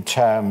in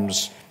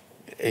terms,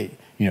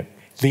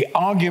 the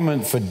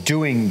argument for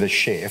doing the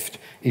shift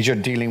is you're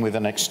dealing with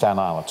an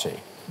externality,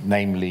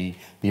 namely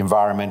the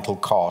environmental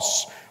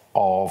costs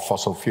of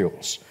fossil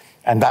fuels.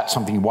 And that's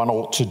something one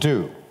ought to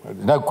do,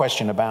 no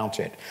question about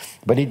it.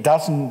 But it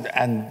doesn't,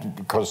 and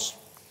because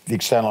the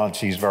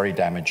externality is very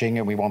damaging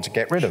and we want to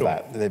get rid of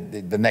that.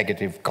 The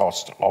negative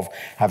cost of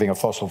having a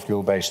fossil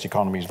fuel-based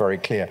economy is very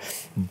clear.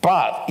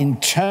 But in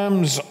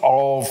terms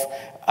of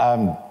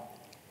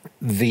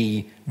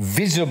the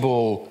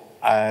visible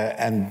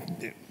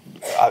and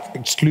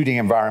excluding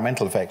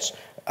environmental effects,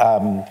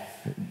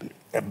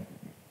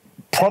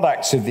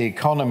 products of the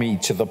economy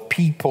to the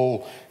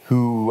people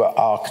who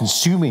are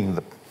consuming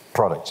the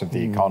products of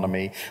the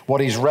economy,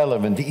 what is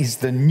relevant is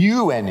the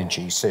new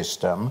energy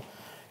system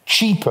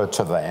cheaper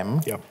to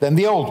them than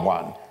the old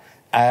one.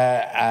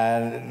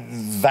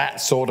 And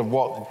that's sort of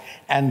what,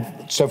 and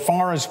so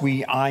far as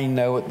I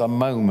know at the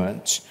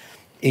moment,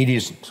 it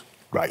isn't.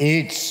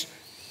 It's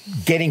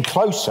getting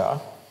closer,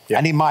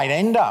 and it might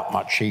end up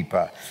much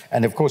cheaper.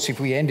 And of course, if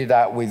we ended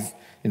up with,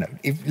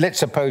 let's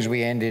suppose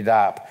we ended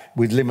up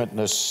with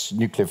limitless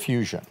nuclear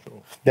fusion,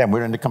 then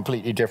we're in a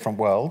completely different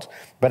world.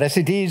 But as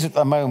it is at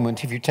the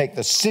moment, if you take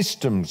the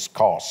systems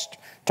cost,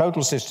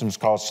 total systems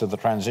costs of the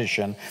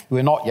transition,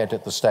 we're not yet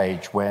at the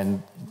stage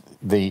when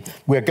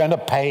we're going to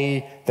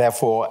pay,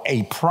 therefore,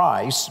 a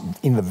price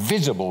in the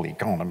visible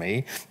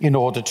economy in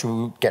order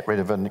to get rid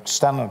of an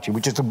externality,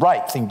 which is the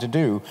right thing to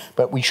do.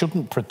 But we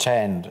shouldn't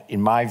pretend,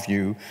 in my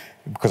view,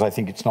 because I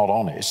think it's not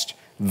honest,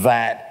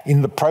 that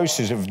in the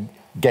process of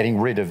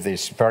getting rid of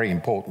this very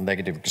important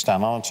negative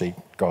externality,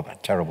 God,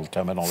 that terrible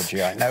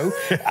terminology, I know,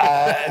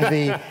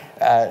 the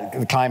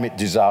climate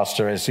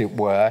disaster, as it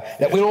were,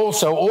 that we're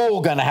also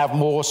all going to have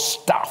more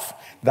stuff.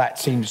 That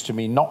seems to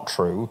me not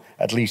true,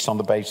 at least on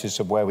the basis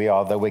of where we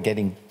are, though we're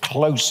getting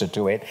closer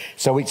to it.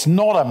 So it's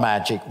not a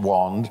magic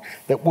wand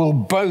that will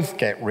both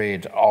get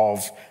rid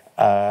of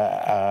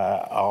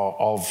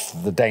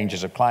the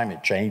dangers of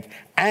climate change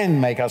and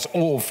make us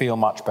all feel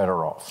much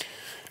better off.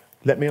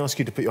 Let me ask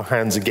you to put your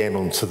hands again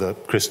onto the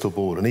crystal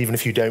ball. And even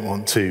if you don't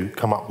want to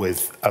come up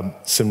with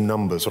some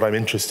numbers, what I'm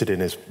interested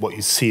in is what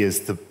you see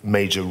as the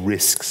major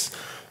risks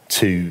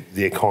to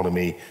the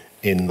economy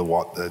in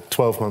the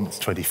 12 months,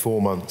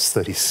 24 months,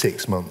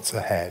 36 months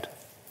ahead?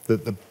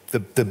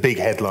 The big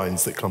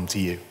headlines that come to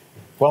you.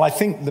 Well, I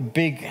think the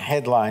big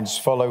headlines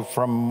follow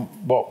from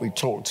what we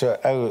talked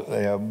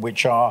earlier,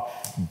 which are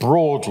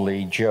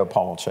broadly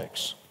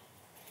geopolitics,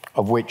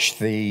 of which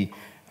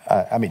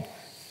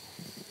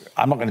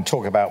I'm not going to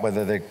talk about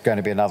whether there's going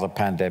to be another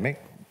pandemic.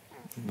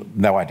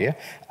 No idea.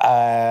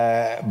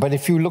 But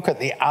if you look at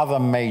the other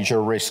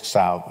major risks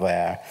out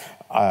there,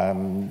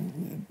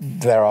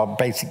 there are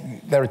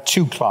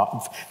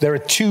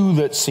two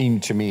that seem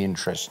to me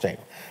interesting.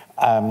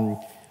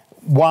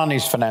 One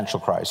is financial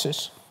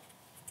crisis,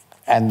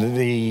 and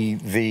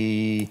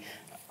the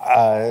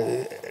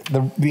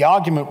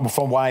argument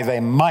for why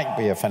there might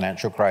be a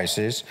financial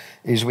crisis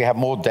is we have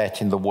more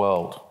debt in the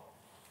world.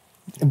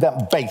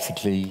 That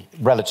basically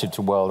relative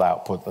to world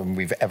output than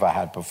we've ever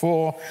had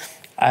before,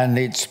 and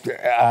it's.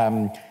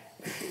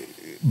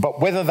 But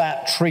whether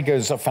that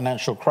triggers a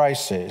financial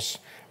crisis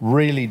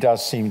really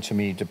does seem to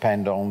me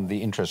depend on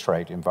the interest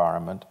rate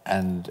environment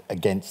and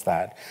against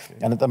that.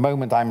 And at the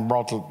moment, I'm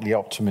moderately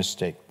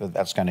optimistic that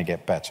that's going to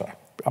get better.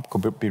 I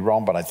could be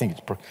wrong, but I think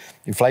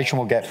inflation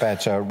will get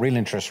better, real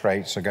interest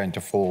rates are going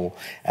to fall.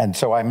 And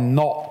so I'm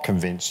not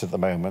convinced at the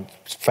moment,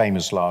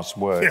 famous last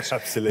words,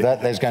 that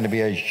there's going to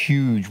be a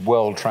huge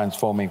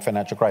world-transforming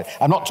financial crisis.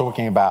 I'm not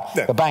talking about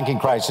the banking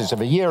crisis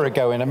of a year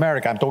ago in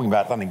America. I'm talking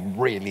about something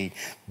really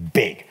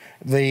big.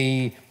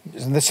 The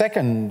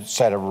second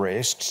set of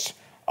risks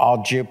are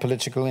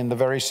geopolitical in the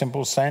very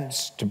simple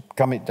sense, to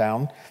come it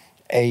down,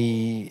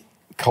 a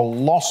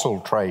colossal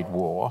trade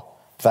war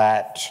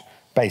that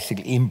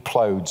basically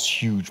implodes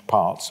huge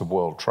parts of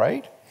world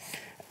trade.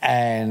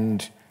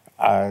 And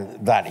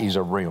that is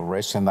a real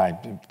risk, and I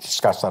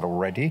discussed that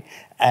already.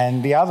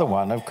 And the other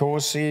one, of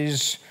course,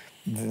 is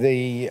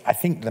I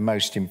think the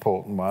most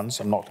important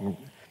ones.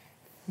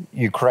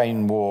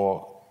 Ukraine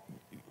war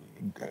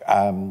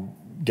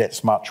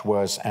gets much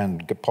worse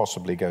and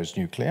possibly goes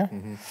nuclear.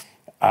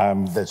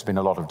 There's been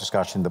a lot of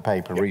discussion in the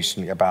paper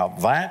recently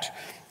about that.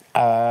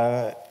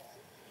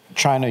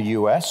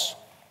 China-US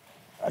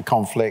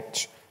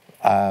conflict,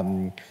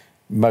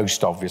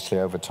 most obviously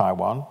over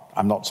Taiwan.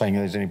 I'm not saying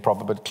there's any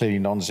problem, but clearly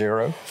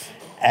non-zero.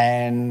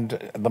 And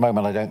at the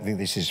moment, I don't think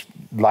this is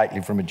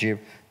likely from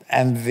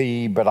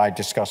a but I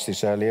discussed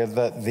this earlier,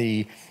 that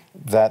the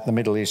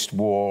Middle East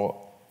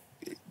war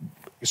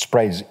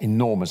spreads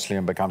enormously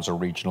and becomes a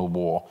regional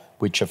war,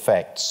 which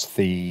affects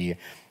talking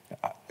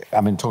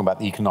about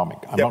the economic.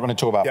 I'm not going to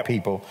talk about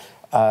people,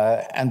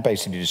 and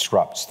basically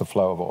disrupts the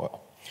flow of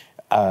oil,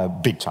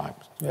 big time.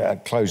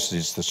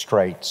 Closes the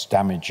straits,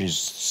 damages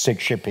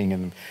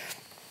shipping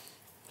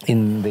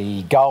in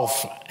the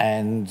Gulf,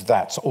 and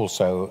that's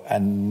also a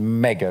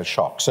mega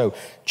shock. So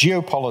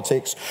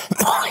geopolitics,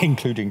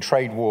 including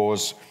trade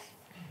wars,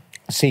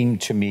 seem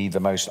to me the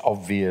most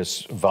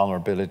obvious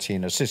vulnerability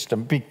in a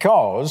system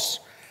because,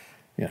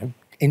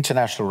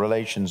 international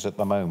relations at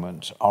the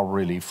moment are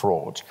really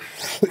fraught.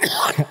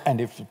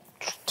 And if,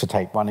 to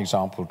take one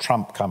example,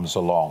 Trump comes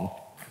along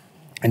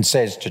and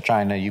says to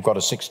China, you've got a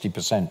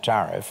 60%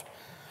 tariff,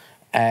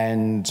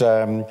 and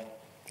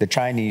the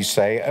Chinese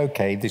say,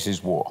 okay, this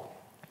is war.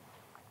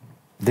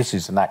 This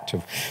is an act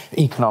of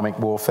economic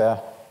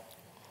warfare,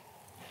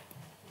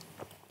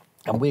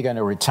 and we're going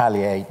to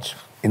retaliate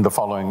in the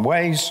following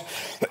ways.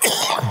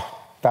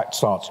 That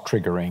starts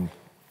triggering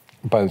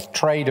both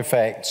trade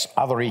effects,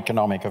 other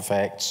economic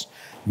effects,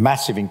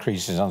 massive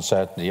increases in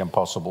uncertainty and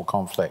possible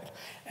conflict.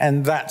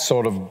 And that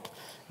sort of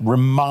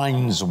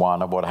reminds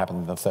one of what happened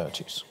in the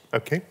 30s.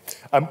 Okay.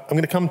 I'm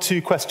going to come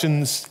to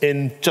questions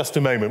in just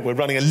a moment. We're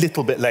running a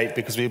little bit late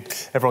because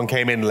everyone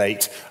came in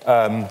late,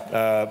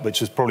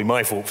 which was probably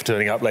my fault for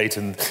turning up late,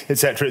 and et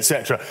cetera, et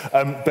cetera.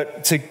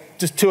 But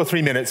just 2 or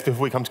 3 minutes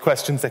before we come to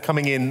questions. They're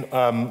coming in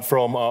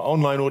from our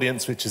online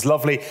audience, which is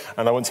lovely,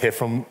 and I want to hear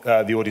from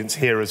the audience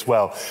here as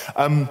well.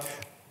 I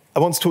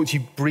want to talk to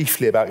you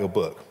briefly about your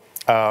book.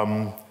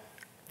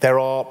 There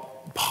are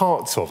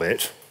parts of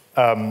it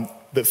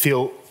that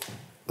feel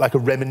like a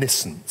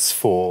reminiscence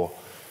for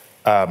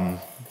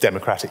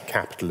democratic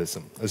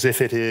capitalism, as if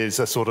it is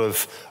a sort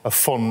of a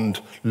fond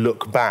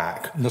look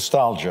back.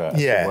 Nostalgia,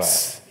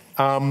 yes.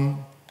 I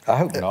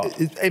hope not.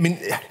 I mean,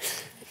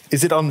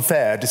 is it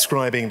unfair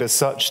describing it as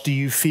such? Do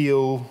you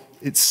feel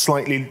it's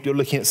slightly, you're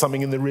looking at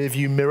something in the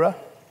rearview mirror?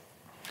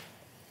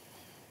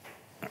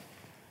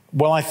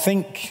 Well, I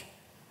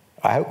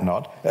hope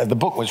not. The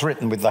book was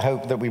written with the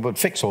hope that we would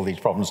fix all these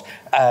problems.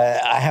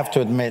 I have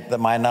to admit that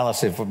my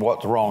analysis of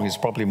what's wrong is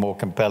probably more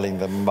compelling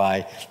than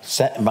my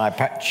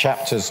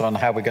chapters on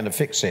how we're going to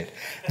fix it.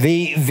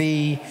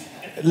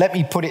 Let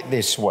me put it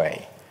this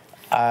way.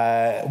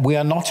 We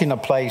are not in a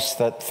place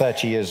that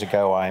 30 years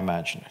ago I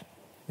imagined.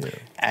 Yeah.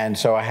 And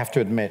so I have to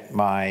admit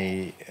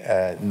my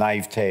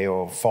naivete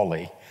or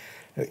folly.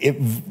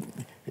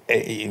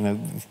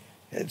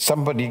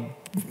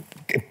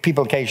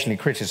 People occasionally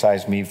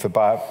criticize me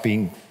for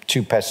being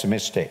too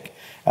pessimistic.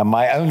 And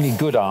my only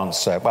good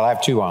answer, well, I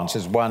have two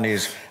answers. One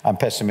is I'm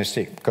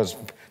pessimistic because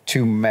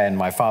two men,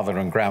 my father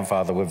and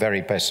grandfather, were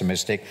very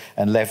pessimistic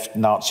and left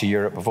Nazi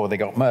Europe before they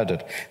got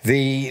murdered.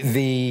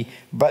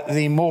 But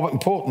the more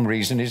important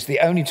reason is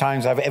the only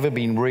times I've ever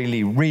been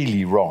really,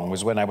 really wrong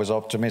was when I was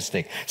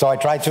optimistic. So I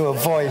tried to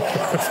avoid,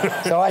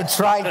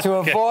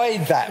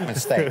 that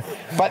mistake.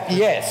 But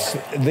yes,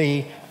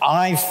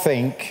 I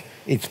think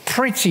it's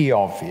pretty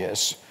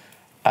obvious.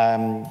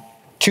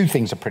 Two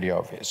things are pretty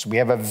obvious. We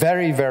have a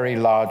very, very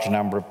large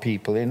number of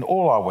people in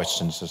all our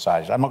Western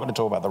societies, I'm not going to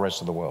talk about the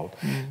rest of the world,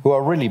 who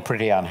are really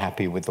pretty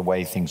unhappy with the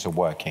way things are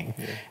working.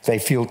 Yeah. They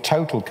feel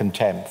total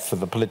contempt for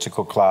the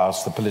political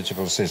class, the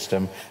political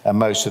system, and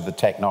most of the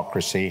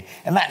technocracy,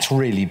 and that's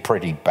really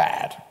pretty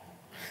bad.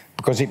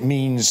 Because it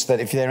means that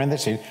if they're in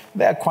this,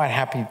 they're quite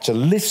happy to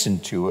listen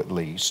to, at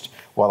least,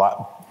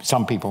 what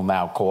some people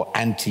now call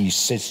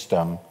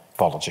anti-system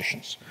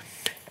politicians.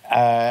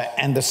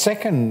 And the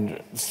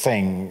second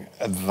thing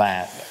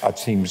that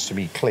seems to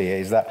be clear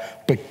is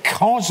that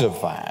because of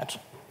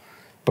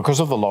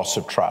the loss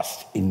of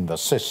trust in the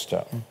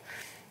system,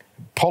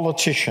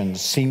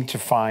 politicians seem to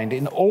find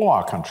in all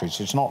our countries,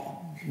 it's not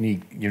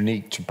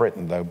unique to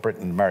Britain, though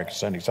Britain and America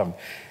certainly something,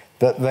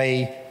 that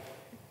they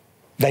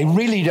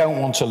really don't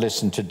want to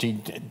listen to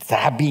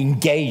be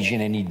engaged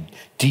in any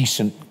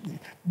decent,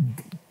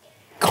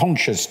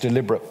 conscious,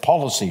 deliberate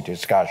policy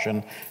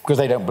discussion because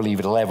they don't believe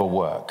it'll ever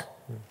work.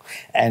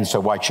 And so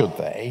why should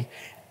they?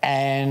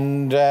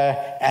 And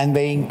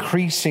they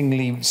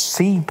increasingly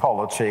see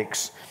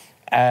politics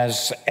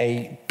as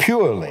a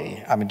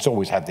purely, I mean, it's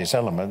always had this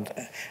element,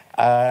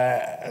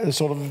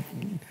 sort of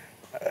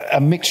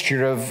a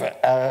mixture of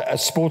a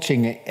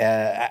sporting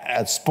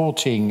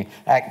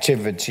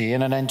activity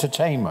and an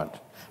entertainment,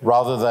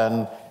 rather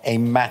than a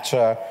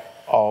matter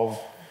of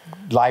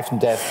life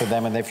and death for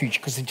them and their future,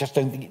 because they just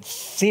don't think it's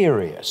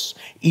serious,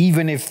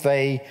 even if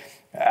they...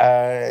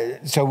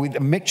 so with a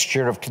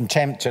mixture of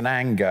contempt and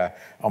anger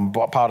on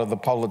part of the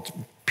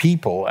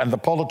people, and the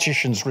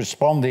politicians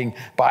responding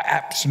by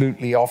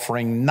absolutely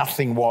offering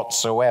nothing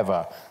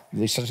whatsoever.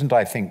 This hasn't,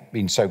 I think,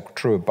 been so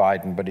true of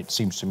Biden, but it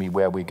seems to me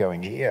where we're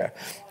going here.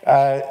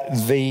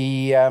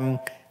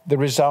 The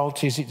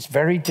result is it's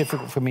very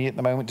difficult for me at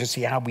the moment to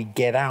see how we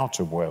get out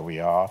of where we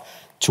are,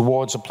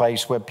 towards a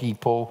place where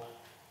people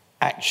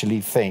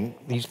actually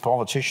think these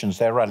politicians,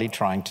 they're really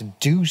trying to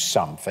do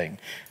something.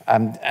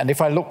 And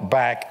if I look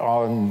back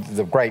on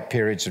the great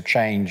periods of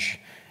change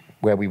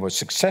where we were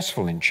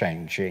successful in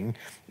changing,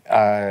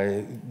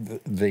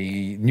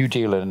 the New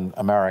Deal in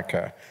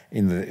America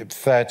in the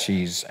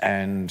 30s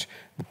and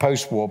the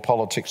post-war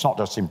politics, not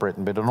just in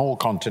Britain, but in all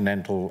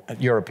continental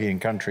European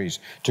countries,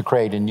 to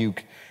create a new...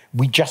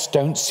 We just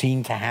don't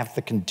seem to have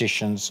the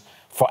conditions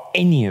for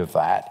any of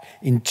that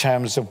in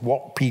terms of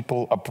what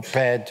people are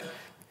prepared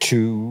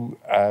to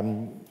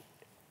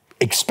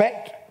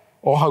expect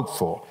or hope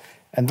for.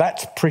 And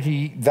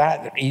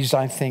that is,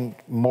 I think,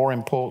 more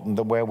important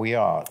than where we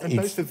are. And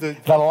both of the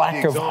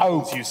lack of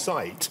hope.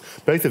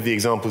 Both of the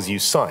examples you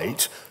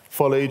cite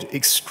followed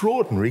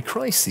extraordinary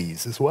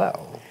crises as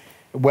well.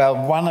 Well,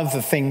 one of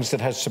the things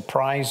that has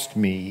surprised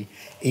me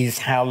is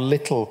how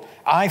little...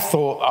 I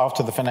thought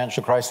after the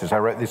financial crisis, I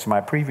wrote this in my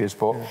previous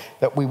book,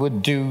 that we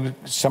would do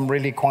some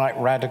really quite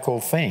radical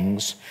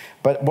things.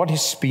 But what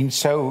has been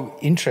so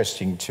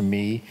interesting to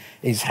me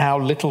is how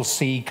little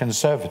C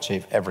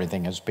conservative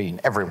everything has been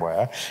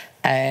everywhere.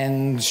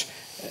 And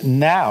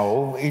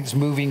now it's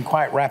moving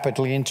quite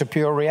rapidly into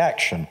pure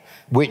reaction,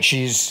 which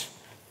is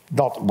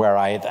not where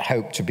I had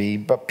hoped to be,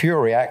 but pure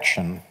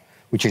reaction,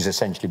 which is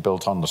essentially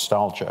built on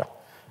nostalgia.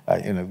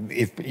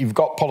 If you've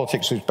got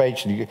politics which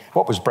basically,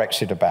 what was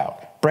Brexit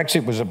about?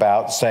 Brexit was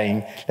about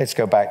saying, let's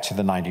go back to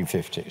the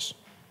 1950s.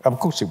 Of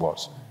course it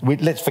was.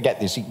 Let's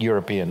forget this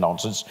European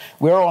nonsense.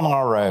 We're on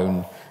our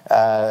own,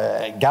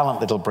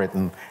 gallant little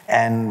Britain,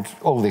 and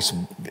all this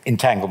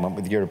entanglement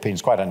with the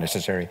Europeans, quite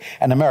unnecessary.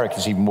 And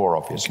America's even more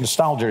obvious.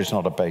 Nostalgia is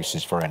not a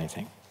basis for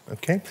anything.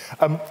 Okay.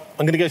 I'm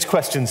going to go to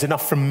questions.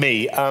 Enough from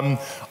me.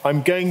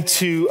 I'm going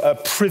to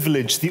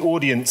privilege the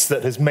audience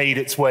that has made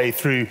its way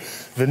through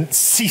the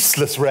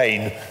ceaseless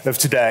rain of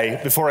today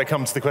before I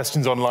come to the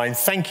questions online.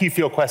 Thank you for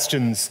your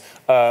questions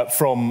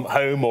from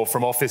home or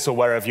from office or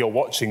wherever you're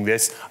watching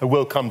this. I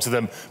will come to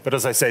them. But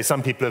as I say,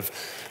 some people have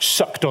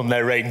shucked on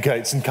their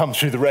raincoats and come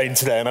through the rain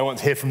today, and I want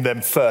to hear from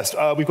them first.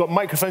 We've got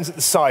microphones at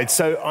the side,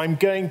 so I'm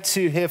going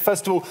to hear,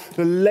 first of all,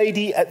 the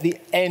lady at the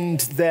end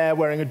there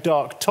wearing a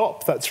dark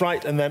top. That's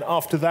right. And then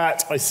after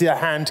that, I see a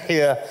hand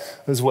here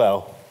as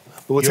well.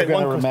 You're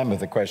going to remember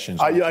the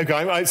questions.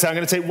 Okay, so I'm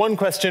going to take one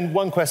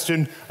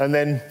question, and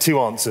then two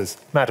answers.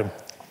 Madam.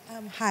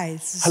 Hi,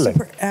 this is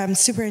Hello.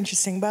 Super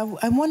interesting. But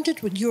I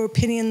wondered what your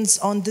opinions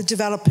on the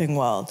developing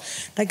world.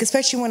 Like,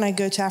 especially when I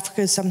go to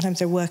Africa,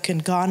 sometimes I work in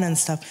Ghana and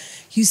stuff.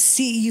 You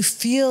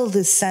feel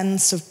this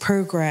sense of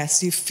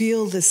progress. You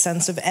feel this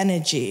sense of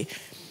energy.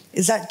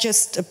 Is that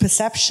just a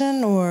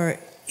perception, or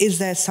is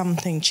there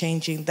something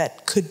changing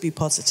that could be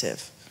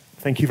positive?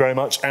 Thank you very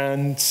much.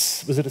 And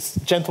was it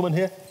a gentleman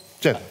here?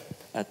 Gentleman.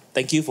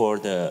 Thank you for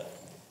the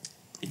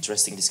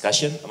interesting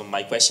discussion.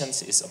 My question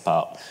is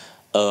about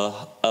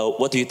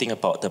what do you think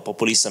about the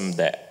populism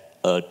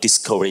that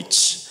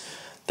discourage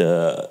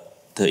the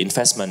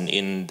investment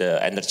in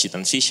the energy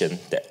transition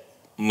that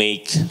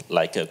make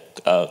like a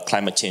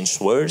climate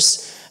change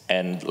worse,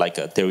 and like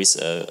there is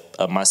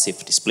a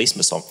massive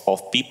displacement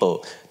of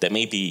people that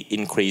maybe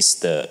increase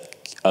the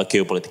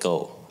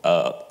geopolitical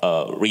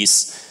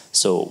risk.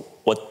 So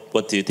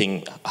what do you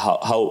think,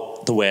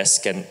 how the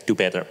West can do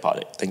better about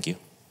it? Thank you.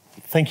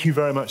 Thank you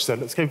very much, sir.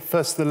 Let's go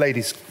first to the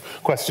lady's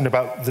question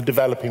about the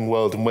developing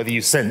world and whether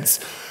you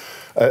sense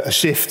a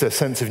shift, a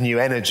sense of new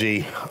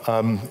energy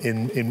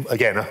in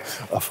again,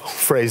 a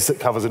phrase that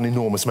covers an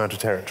enormous amount of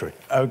territory.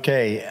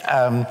 Okay.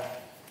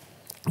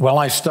 Well,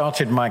 I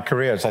started my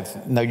career,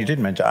 no, you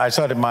didn't mention, I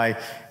started my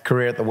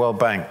career at the World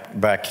Bank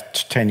back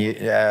 10 years,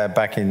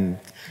 back in,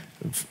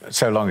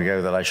 so long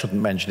ago that I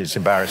shouldn't mention, it's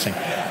embarrassing.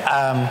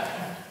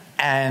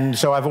 And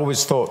so I've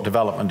always thought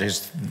development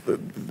is,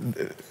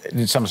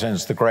 in some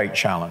sense, the great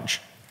challenge.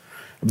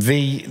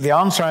 The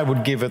answer I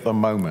would give at the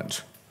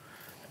moment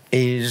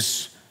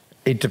is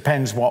it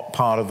depends what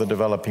part of the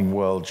developing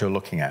world you're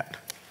looking at.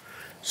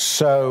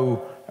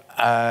 So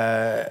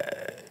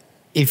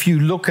if you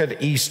look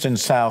at East and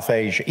South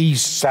Asia,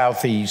 East,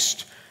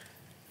 Southeast,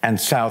 and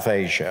South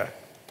Asia,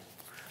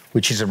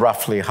 which is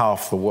roughly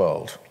half the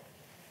world,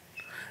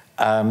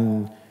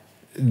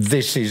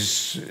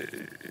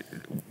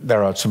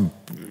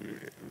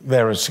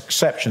 there are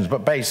exceptions,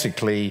 but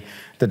basically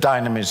the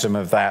dynamism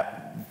of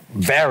that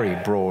very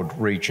broad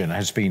region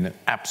has been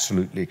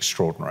absolutely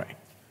extraordinary,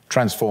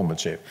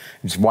 transformative.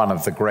 It's one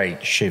of the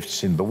great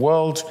shifts in the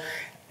world,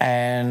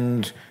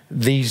 and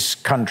these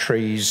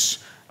countries,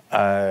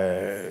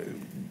 I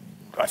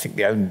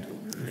think I'm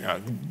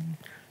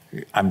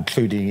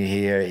including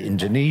here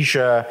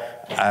Indonesia,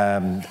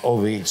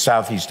 all the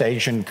Southeast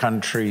Asian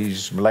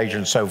countries, Malaysia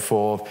and so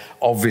forth,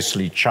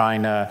 obviously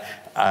China.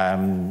 I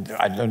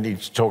don't need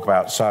to talk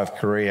about South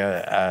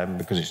Korea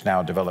because it's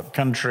now a developed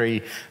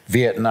country,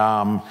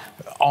 Vietnam,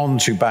 on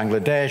to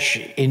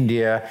Bangladesh,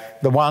 India.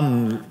 The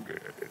one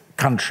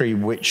country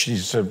which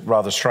is a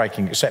rather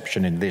striking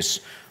exception in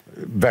this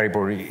very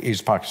broad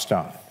is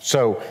Pakistan.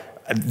 So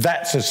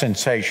that's a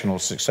sensational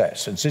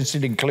success. And since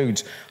it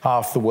includes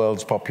half the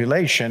world's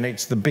population,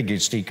 it's the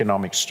biggest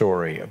economic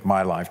story of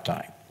my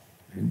lifetime.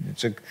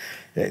 It's a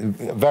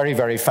very,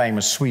 very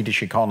famous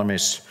Swedish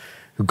economist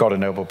who got a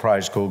Nobel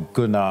Prize called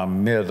Gunnar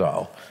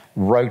Myrdal,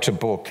 wrote a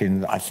book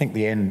in, I think,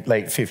 the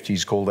late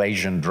 50s called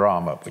Asian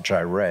Drama, which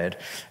I read,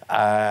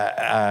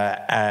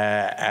 not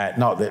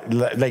the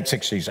late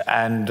 60s.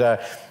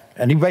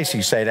 And he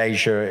basically said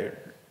Asia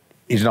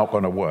is not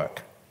going to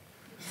work.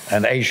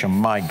 And Asia,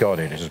 my God,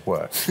 it has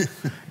worked.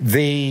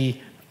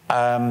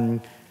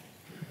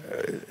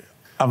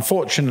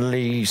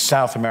 Unfortunately,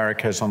 South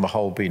America has on the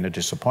whole been a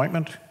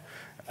disappointment.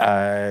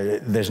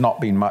 There's not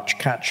been much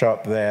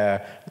catch-up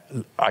there.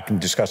 I can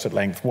discuss at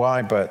length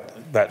why, but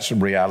that's a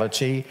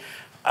reality.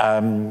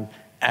 And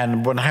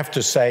one have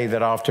to say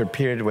that after a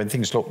period when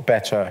things look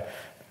better,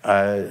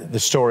 the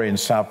story in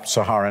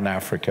Sub-Saharan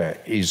Africa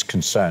is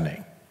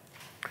concerning.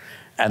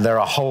 And there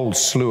are a whole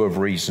slew of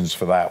reasons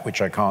for that,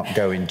 which I can't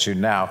go into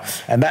now.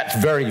 And that's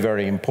very,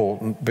 very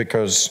important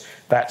because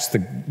that's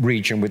the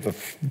region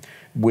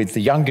with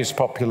the youngest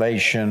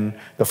population,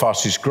 the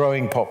fastest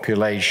growing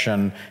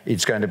population.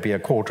 It's going to be a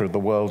quarter of the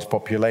world's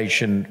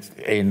population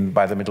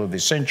by the middle of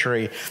this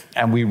century.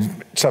 And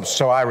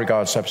so I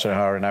regard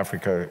Sub-Saharan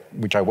Africa,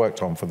 which I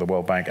worked on for the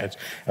World Bank, as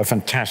a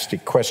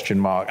fantastic question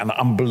mark and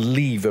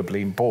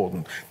unbelievably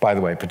important, by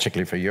the way,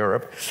 particularly for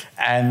Europe.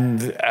 And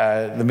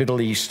the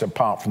Middle East,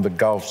 apart from the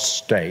Gulf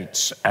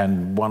states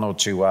and one or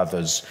two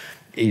others,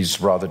 is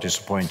rather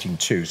disappointing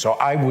too. So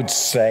I would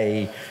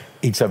say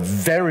it's a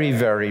very,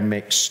 very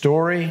mixed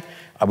story.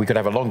 We could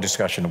have a long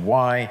discussion of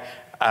why,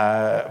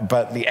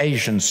 but the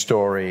Asian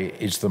story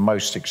is the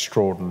most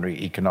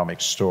extraordinary economic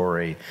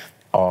story,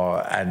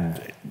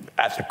 and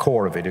at the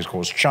core of it is, of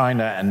course,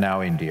 China and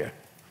now India.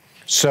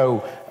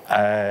 So,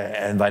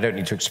 and I don't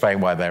need to explain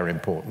why they're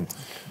important.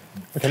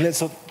 Okay,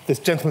 this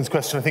gentleman's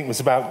question, I think, was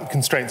about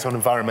constraints on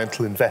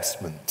environmental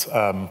investment,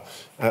 and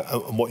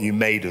what you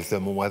made of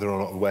them, and whether or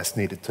not the West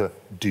needed to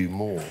do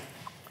more.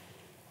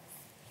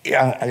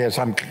 Yeah, yes,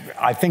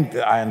 I think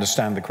that I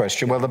understand the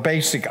question. Well, the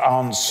basic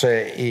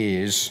answer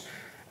is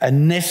a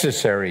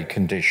necessary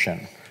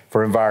condition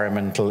for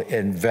environmental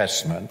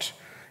investment,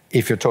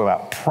 if you're talking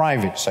about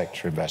private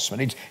sector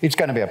investment, it's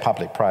going to be a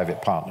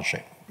public-private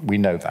partnership. We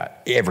know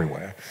that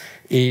everywhere,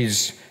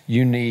 is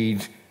you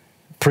need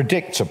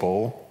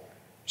predictable,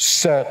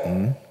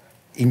 certain,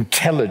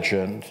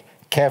 intelligent,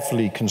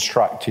 carefully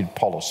constructed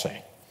policy.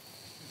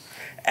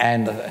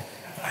 And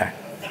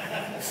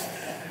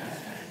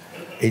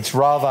it's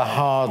rather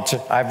hard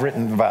to, I've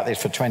written about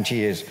this for 20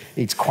 years,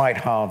 it's quite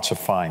hard to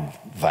find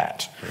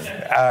that.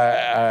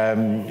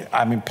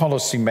 I mean,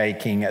 policy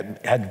making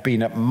had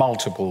been at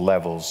multiple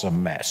levels a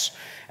mess.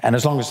 And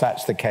as long as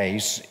that's the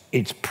case,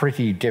 it's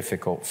pretty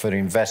difficult for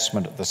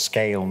investment at the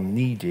scale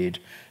needed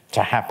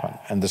to happen.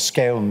 And the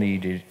scale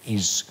needed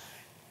is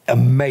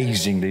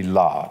amazingly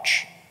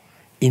large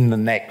in the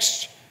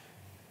next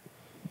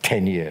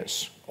 10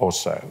 years or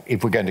so,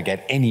 if we're going to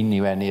get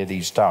anywhere near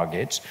these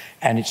targets,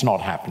 and it's not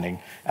happening.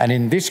 And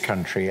in this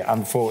country,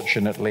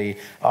 unfortunately,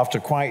 after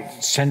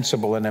quite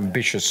sensible and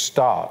ambitious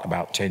start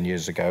about 10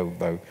 years ago,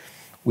 though,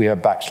 we are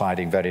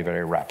backsliding very,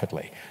 very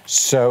rapidly.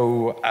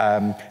 So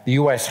the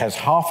US has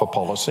half a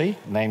policy,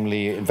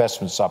 namely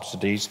investment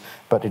subsidies,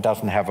 but it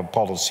doesn't have a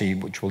policy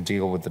which will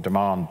deal with the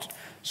demand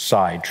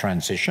side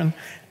transition.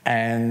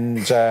 And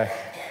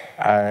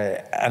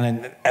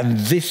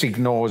this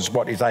ignores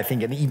what is, I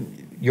think,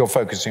 you're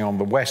focusing on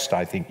the West,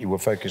 I think you were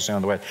focusing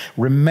on the West.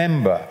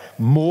 Remember,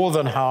 more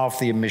than half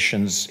the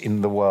emissions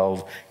in the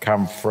world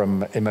come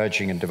from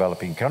emerging and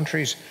developing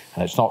countries,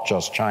 and it's not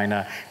just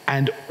China,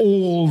 and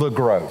all the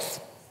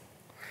growth.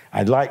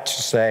 I'd like to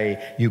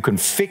say you can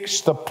fix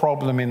the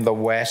problem in the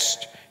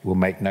West, it will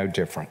make no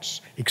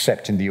difference,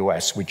 except in the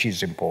US, which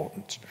is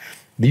important.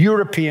 The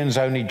Europeans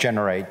only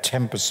generate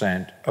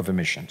 10% of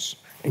emissions,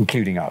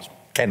 including us,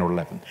 10 or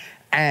 11,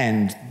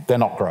 and they're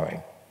not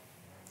growing.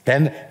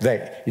 Then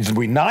it would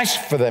be nice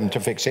for them to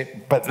fix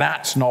it, but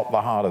that's not the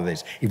heart of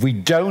this. If we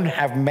don't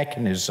have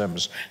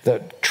mechanisms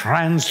that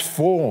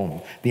transform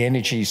the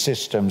energy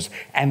systems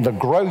and the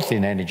growth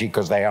in energy,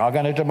 because they are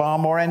going to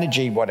demand more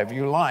energy, whatever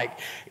you like,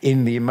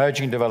 in the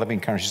emerging and developing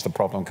countries, the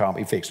problem can't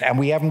be fixed. And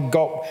we haven't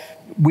got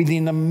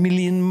within a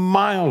million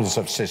miles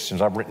of systems,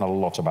 I've written a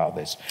lot about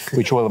this,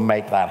 which will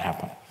make that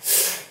happen.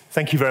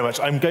 Thank you very much.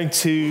 I'm going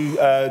to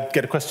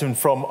get a question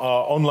from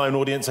our online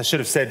audience. I should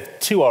have said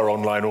to our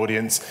online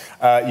audience.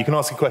 You can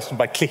ask a question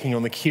by clicking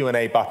on the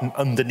Q&A button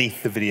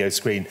underneath the video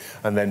screen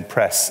and then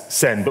press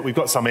send. But we've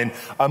got some in.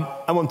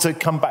 I want to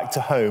come back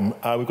to home.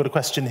 We've got a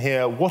question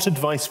here. What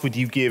advice would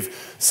you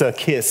give Sir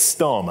Keir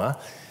Starmer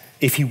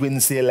if he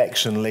wins the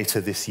election later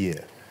this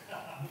year?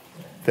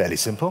 Fairly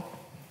simple.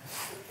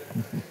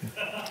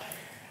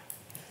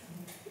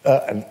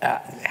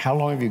 How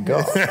long have you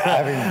got?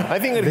 I mean, I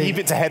think I'm going to keep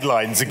it to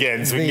headlines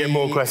again so we can get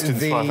more questions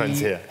from our friends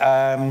here.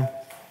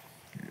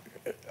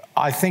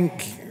 I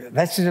think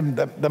that's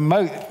the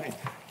most...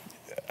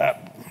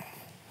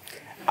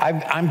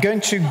 I'm going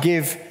to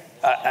give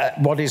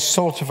what is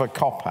sort of a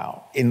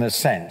cop-out in the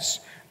sense,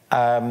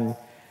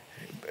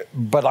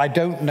 But I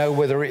don't know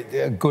whether it's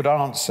a good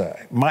answer.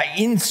 My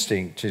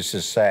instinct is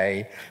to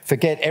say,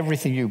 forget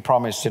everything you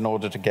promised in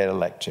order to get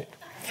elected,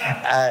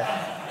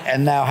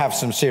 and now have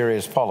some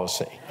serious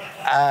policy.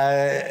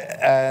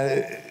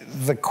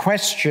 The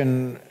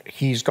question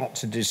he's got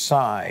to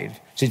decide,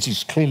 since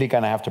he's clearly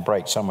going to have to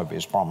break some of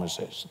his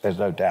promises, there's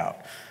no doubt.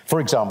 For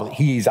example,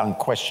 he is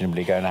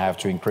unquestionably going to have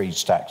to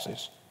increase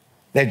taxes.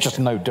 There's just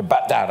no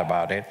doubt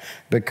about it,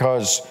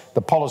 because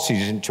the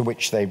policies into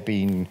which they've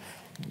been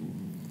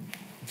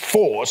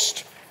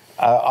forced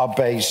are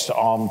based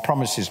on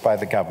promises by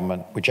the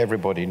government, which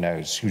everybody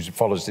knows who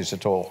follows this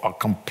at all are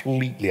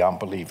completely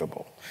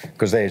unbelievable,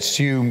 because they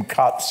assume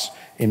cuts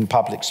in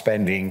public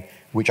spending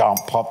which aren't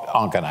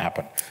going to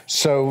happen.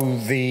 So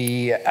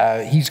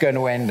he's going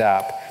to end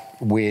up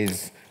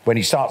with, when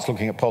he starts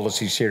looking at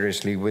policy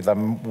seriously, with a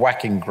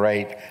whacking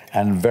great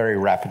and very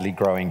rapidly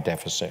growing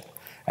deficit.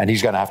 And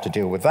he's going to have to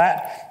deal with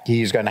that.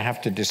 He's going to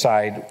have to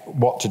decide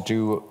what to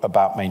do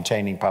about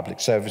maintaining public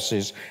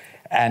services.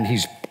 And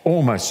he's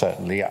almost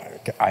certainly,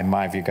 in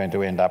my view, going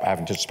to end up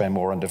having to spend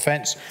more on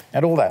defense.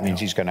 And all that means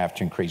he's going to have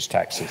to increase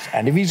taxes.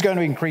 And if he's going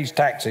to increase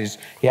taxes,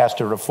 he has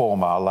to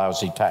reform our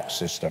lousy tax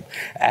system.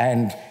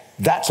 And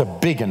that's a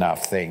big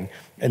enough thing.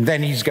 And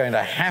then he's going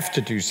to have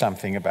to do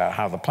something about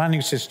how the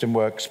planning system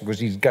works, because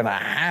he's going to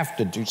have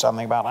to do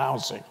something about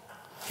housing.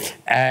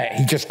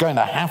 He's just going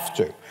to have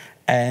to.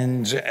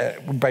 And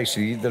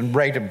basically, the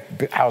rate of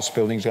house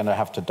building is going to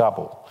have to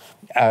double,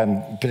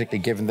 particularly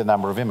given the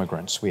number of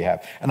immigrants we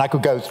have. And I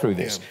could go through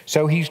this. Yeah.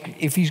 So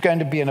if he's going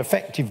to be an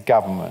effective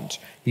government,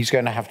 he's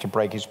going to have to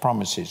break his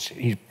promises.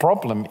 His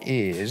problem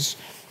is,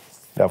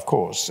 of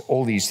course,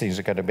 all these things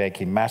are going to make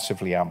him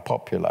massively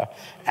unpopular,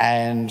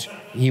 and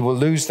he will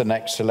lose the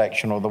next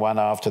election or the one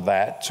after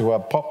that to a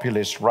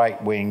populist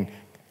right-wing,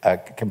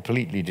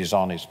 completely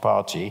dishonest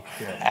party,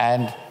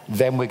 and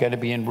then we're going to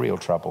be in real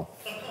trouble.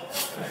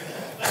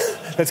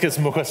 Let's get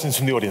some more questions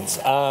from the audience.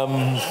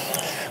 On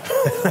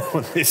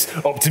this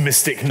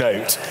optimistic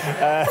note.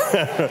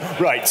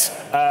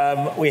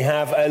 We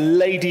have a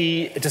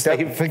lady...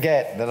 Don't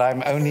forget that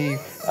I'm only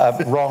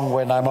wrong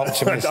when I'm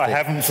optimistic. I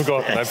haven't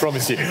forgotten, I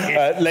promise you.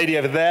 Lady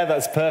over there,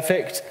 that's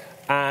perfect.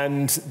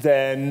 And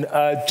then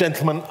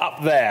gentleman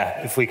up there,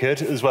 if we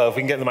could, as well. If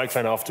we can get the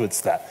microphone afterwards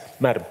to that.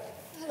 Madam.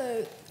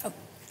 Hello.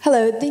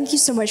 Hello, thank you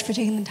so much for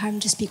taking the time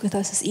to speak with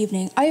us this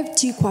evening. I have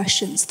two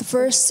questions. The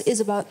first is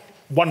about...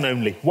 One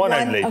only,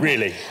 okay.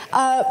 Really.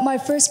 My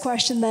first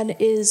question then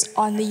is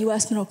on the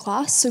US middle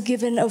class. So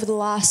given over the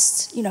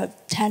last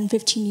 10,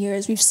 15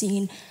 years, we've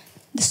seen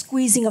the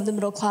squeezing of the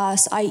middle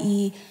class,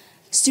 i.e.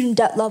 student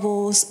debt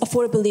levels,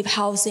 affordability of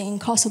housing,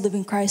 cost of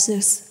living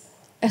crisis,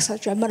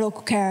 etc.,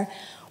 medical care.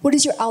 What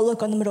is your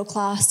outlook on the middle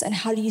class, and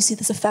how do you see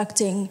this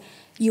affecting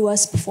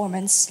US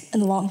performance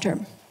in the long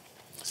term?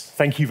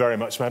 Thank you very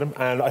much, madam.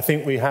 And I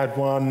think we had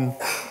one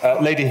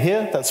lady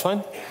here, that's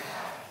fine.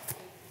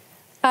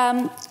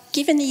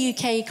 Given the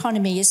UK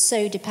economy is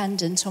so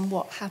dependent on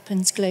what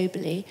happens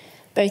globally,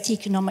 both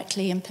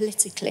economically and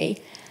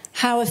politically,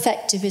 how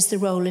effective is the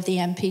role of the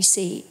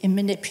MPC in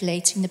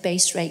manipulating the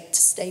base rate to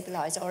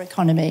stabilise our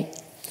economy?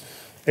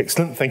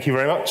 Excellent, thank you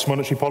very much.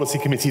 Monetary Policy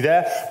Committee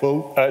there.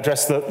 We'll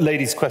address the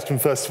lady's question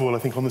first of all, I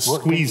think, on the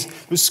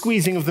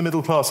squeezing of the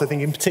middle class, I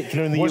think, in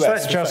particular in the US. Was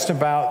that just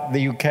about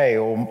the UK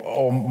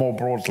or more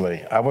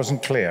broadly? I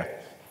wasn't clear.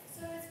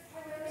 So it's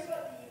primarily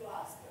about the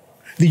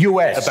US? The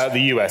US. About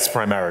the US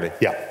primarily,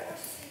 yeah.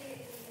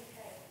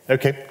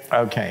 Okay.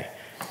 Okay.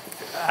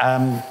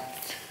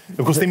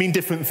 Of course, they mean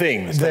different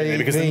things, don't they?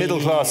 Because the middle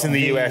class in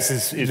the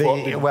US is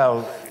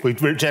what we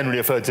generally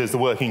refer to as the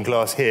working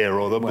class here,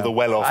 or the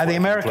well-off. The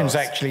Americans'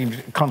 actually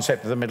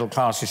concept of the middle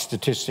class is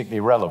statistically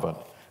relevant,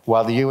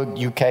 while the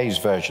UK's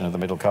version of the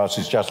middle class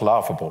is just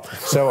laughable.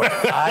 So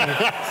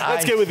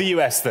let's go with the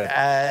US then.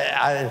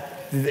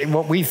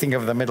 What we think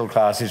of the middle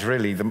class is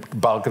really the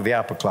bulk of the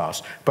upper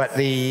class. But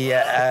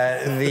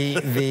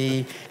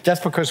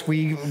just because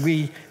we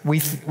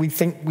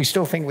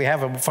still think we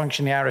have a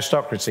functioning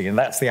aristocracy, and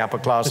that's the upper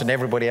class, and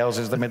everybody else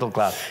is the middle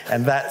class,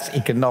 and that's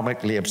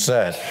economically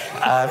absurd.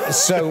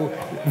 So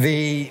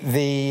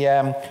the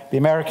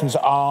Americans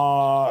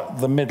are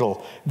the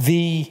middle.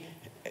 The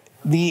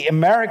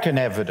American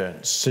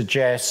evidence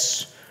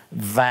suggests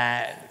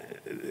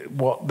that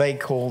what they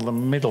call the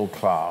middle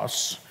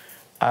class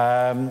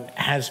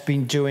has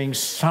been doing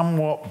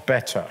somewhat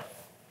better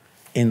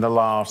in the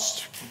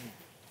last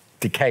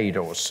decade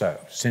or so,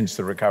 since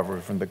the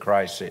recovery from the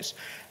crisis,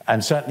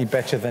 and certainly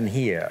better than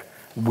here.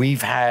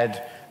 We've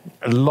had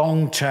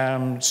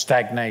long-term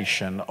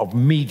stagnation of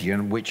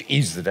median, which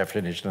is the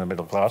definition of the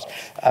middle class,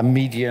 a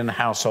median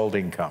household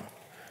income.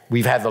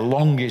 We've had the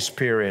longest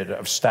period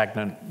of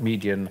stagnant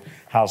median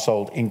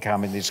household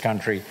income in this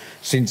country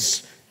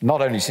since,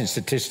 not only since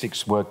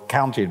statistics were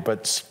counted,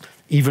 but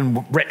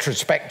even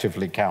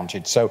retrospectively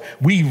counted. So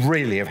we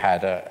really have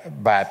had a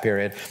bad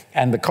period.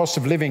 And the cost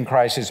of living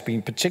crisis has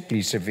been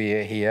particularly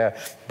severe here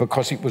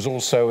because it was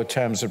also a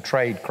terms of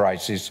trade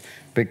crisis,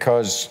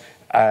 because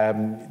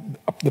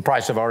the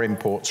price of our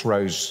imports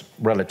rose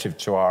relative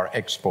to our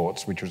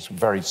exports, which was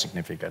very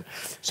significant.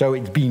 So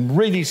it's been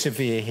really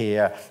severe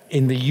here.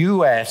 In the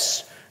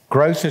US,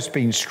 growth has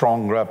been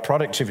stronger,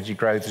 productivity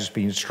growth has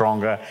been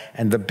stronger,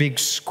 and the big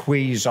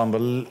squeeze on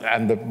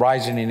and the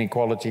rise in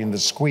inequality and the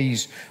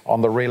squeeze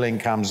on the real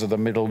incomes of the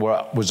middle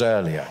was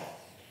earlier.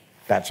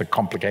 That's a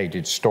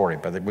complicated story,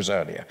 but it was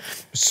earlier.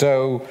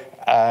 So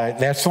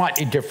they're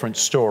slightly different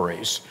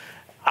stories.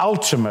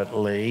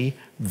 Ultimately,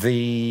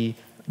 the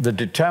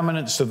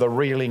determinants of the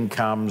real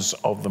incomes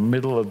of the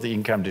middle of the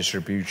income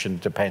distribution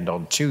depend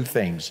on two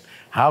things: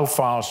 how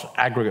fast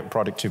aggregate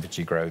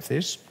productivity growth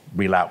is,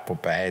 real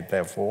output per head,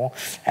 therefore,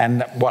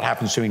 and what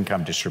happens to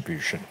income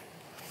distribution.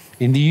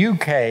 In the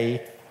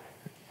UK,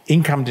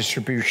 income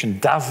distribution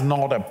does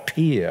not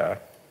appear,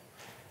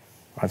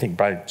 I think,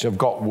 to have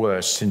got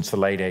worse since the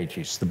late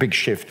 80s. The big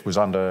shift was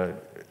in the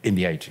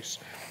 80s.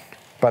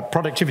 But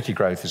productivity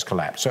growth has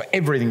collapsed. So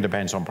everything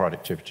depends on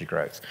productivity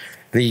growth.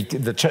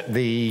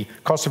 The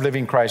cost of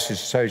living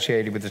crisis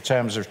associated with the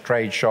terms of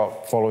trade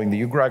shock following the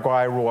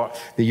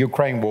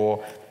Ukraine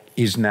war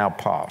is now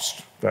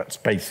past. That's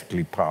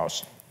basically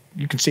past.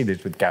 You can see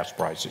this with gas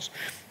prices.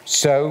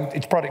 So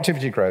it's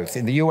productivity growth.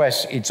 In the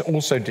US, it's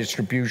also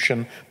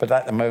distribution, but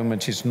at the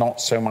moment is not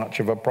so much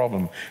of a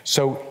problem.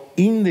 So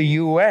in the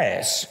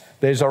US,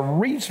 there's a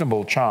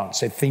reasonable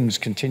chance, if things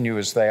continue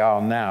as they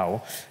are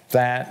now,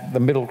 that the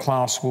middle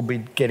class will be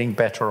getting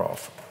better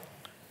off.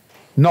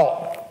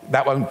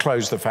 That won't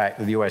close the fact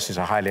that the US is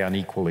a highly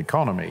unequal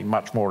economy,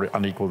 much more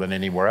unequal than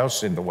anywhere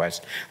else in the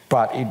West,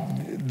 but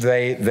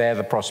there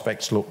the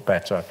prospects look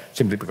better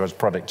simply because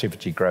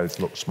productivity growth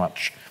looks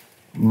much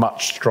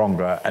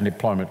stronger and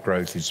employment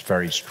growth is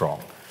very strong.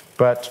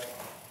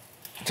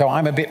 So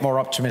I'm a bit more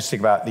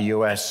optimistic about the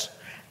US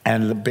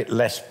and a bit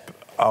less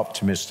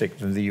optimistic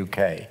than the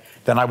UK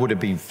than I would have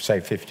been, say,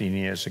 15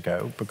 years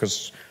ago,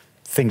 because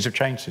things have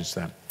changed since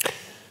then.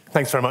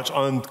 Thanks very much.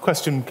 And the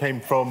question came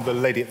from the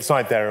lady at the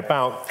side there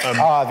about... the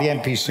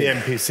MPC. The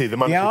MPC, the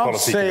Monetary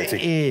Policy Committee. The answer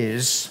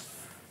is,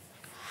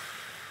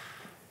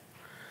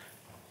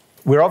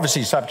 we're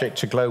obviously subject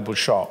to global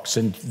shocks,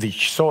 and the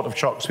sort of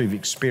shocks we've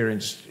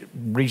experienced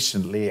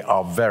recently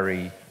are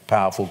very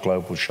powerful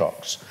global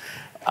shocks.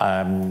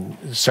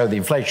 So the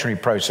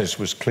inflationary process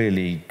was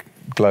clearly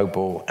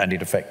global, and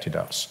it affected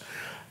us.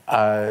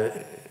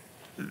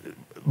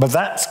 But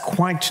that's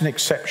quite an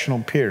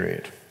exceptional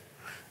period.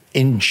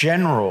 In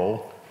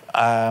general,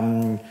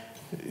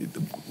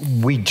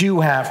 we do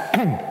have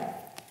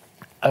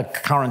a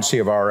currency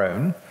of our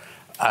own.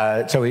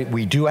 So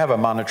we do have a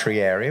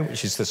monetary area,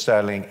 which is the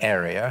sterling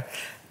area.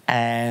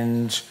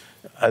 And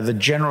the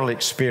general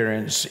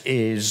experience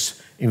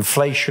is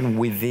inflation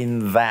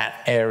within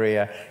that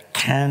area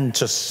can,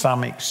 to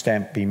some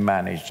extent, be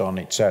managed on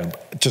its own,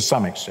 to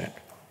some extent.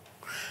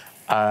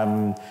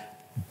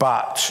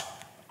 But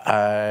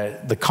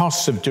the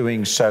costs of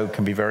doing so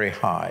can be very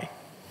high.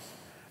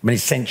 I mean,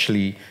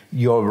 essentially,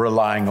 you're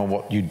relying on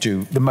what you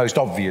do. The most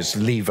obvious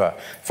lever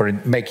for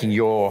making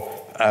your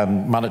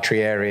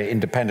monetary area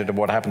independent of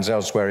what happens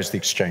elsewhere is the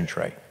exchange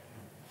rate.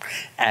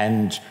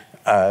 And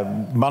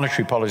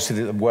monetary policy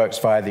that works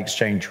via the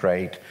exchange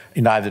rate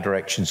in either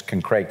directions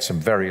can create some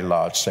very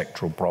large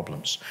sectoral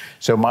problems.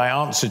 So my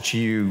answer to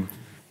you,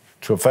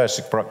 to a first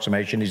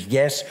approximation, is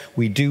yes,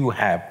 we do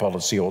have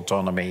policy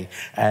autonomy,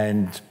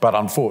 but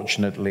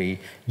unfortunately,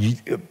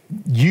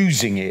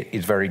 using it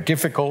is very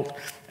difficult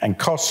and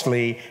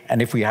costly,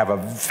 and if we have a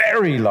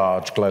very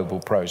large global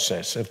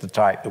process of the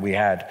type that we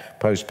had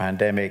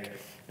post-pandemic,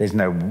 there's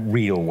no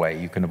real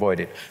way you can avoid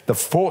it. The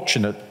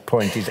fortunate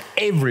point is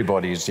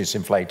everybody is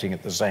disinflating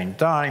at the same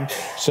time,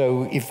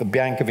 so if the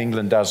Bank of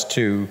England does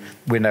too,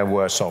 we're no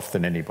worse off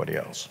than anybody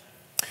else.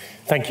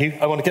 Thank you.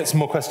 I want to get some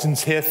more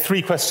questions here.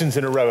 3 questions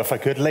in a row, if I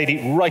could.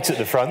 Lady right at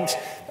the front.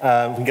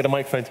 We can get a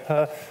microphone to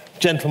her.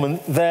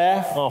 Gentleman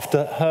there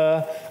after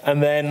her,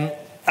 and then...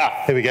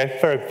 here we go.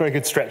 Very, very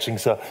good stretching,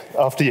 sir.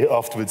 After you,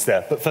 afterwards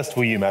there. But first of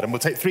all, you, madam. We'll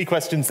take 3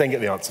 questions, then get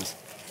the answers.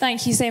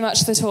 Thank you so much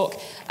for the talk.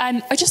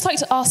 I'd just like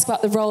to ask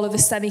about the role of the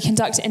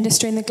semiconductor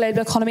industry in the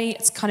global economy.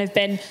 It's kind of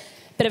been a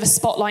bit of a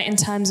spotlight in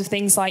terms of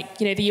things like,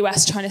 the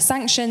US-China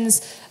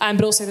sanctions,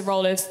 but also the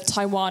role of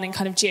Taiwan in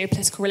kind of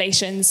geopolitical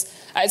relations.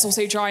 It's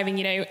also driving,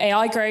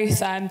 AI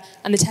growth and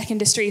the tech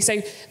industry.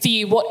 So for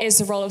you, what is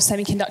the role of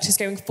semiconductors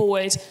going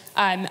forward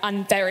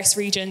and various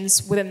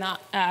regions within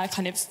that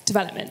kind of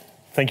development?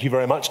 Thank you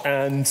very much.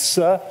 And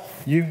sir,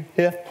 you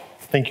here?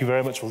 Thank you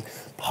very much. We'll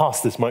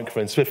pass this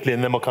microphone swiftly,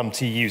 and then we'll come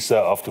to you, sir,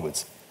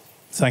 afterwards.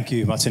 Thank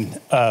you, Martin.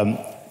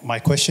 My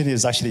question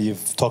is actually,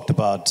 you've talked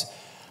about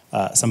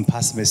some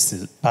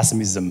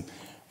pessimism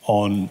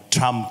on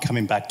Trump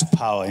coming back to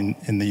power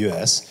in the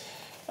US.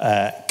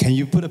 Can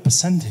you put a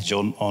percentage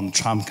on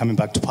Trump coming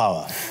back to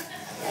power?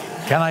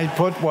 Can I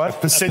put what? A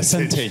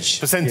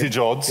percentage. Percentage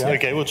odds. Yeah.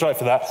 Okay, we'll try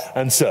for that.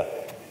 And sir?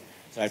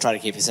 So I try to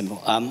keep it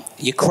simple.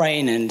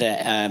 Ukraine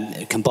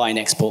and combined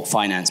export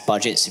finance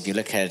budgets, if you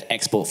look at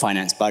export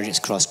finance budgets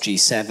across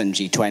G7,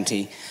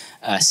 G20,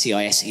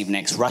 CIS, even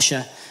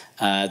ex-Russia,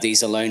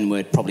 these alone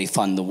would probably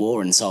fund the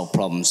war and solve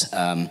problems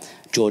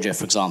Georgia,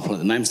 for example, at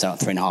the moment is about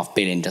 $3.5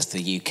 billion just for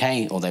the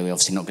UK, although we're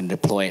obviously not going to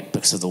deploy it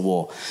because of the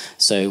war.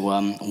 So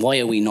why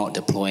are we not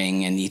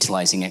deploying and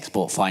utilising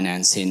export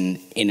finance in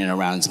and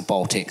around the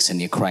Baltics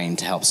and Ukraine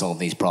to help solve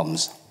these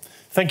problems?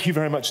 Thank you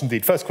very much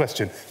indeed. First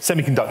question,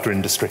 semiconductor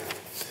industry.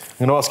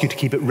 I'm going to ask you to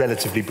keep it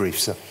relatively brief,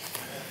 sir.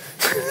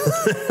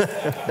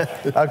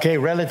 Okay,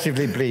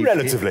 relatively brief.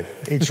 Relatively.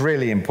 It's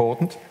really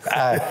important.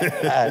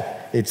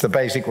 It's the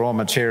basic raw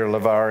material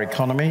of our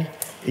economy.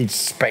 It's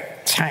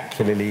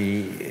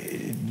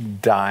spectacularly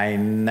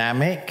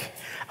dynamic.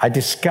 I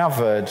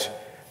discovered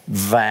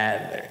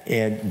that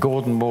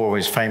Gordon Moore,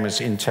 his famous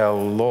Moore's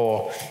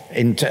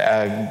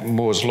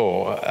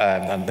law,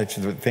 and that's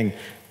the thing,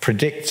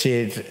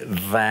 predicted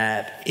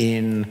that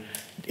in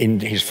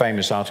his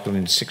famous article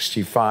in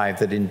 '65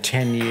 that in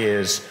 10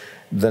 years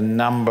the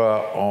number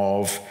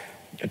of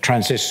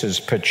transistors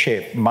per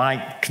chip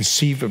might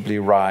conceivably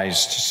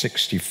rise to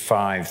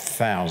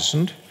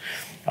 65,000.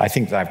 I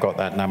think I've got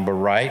that number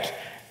right.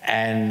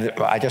 And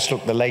I just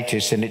looked the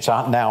latest, and it's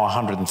now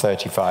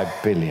 135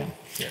 billion.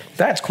 Yeah.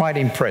 That's quite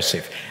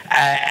impressive.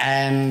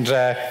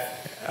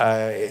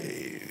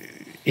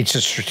 It's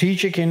a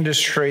strategic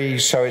industry,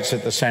 so it's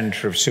at the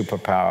center of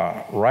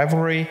superpower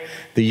rivalry.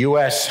 The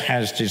US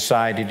has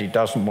decided it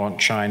doesn't want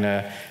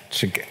China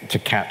to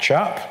catch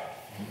up.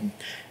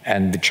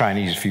 And the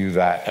Chinese view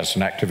that as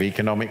an act of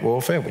economic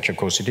warfare, which of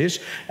course it is.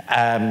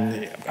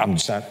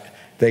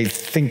 They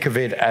think of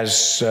it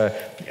as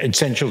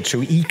essential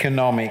to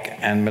economic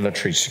and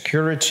military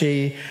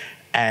security,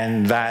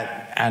 and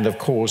of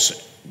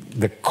course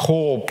the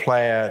core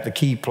player, the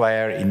key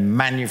player in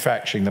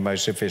manufacturing the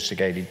most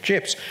sophisticated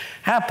chips,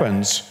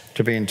 happens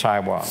to be in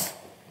Taiwan.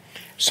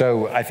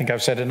 So I think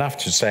I've said enough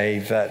to say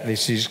that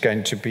this is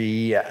going to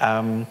be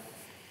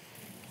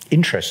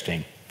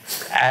interesting.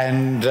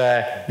 And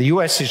the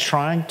US is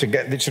trying to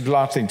get, this is the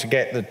last thing, to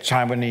get the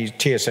Taiwanese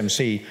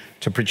TSMC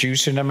to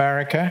produce in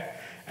America.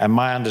 And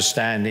my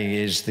understanding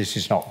is this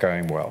is not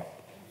going well.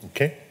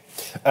 Okay.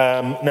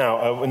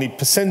 Now, we need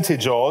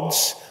percentage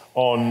odds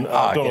on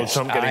Donald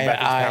Trump getting back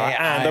into power.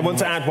 And I want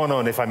to add one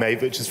on, if I may,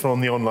 which is from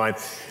the online,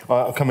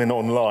 coming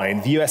online.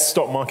 The US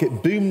stock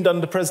market boomed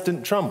under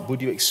President Trump.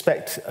 Would you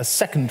expect a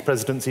second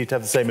presidency to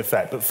have the same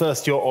effect? But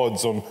first, your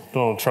odds on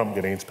Donald Trump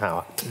getting into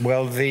power.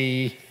 Well,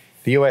 the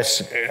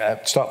US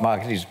stock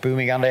market is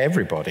booming under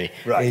everybody.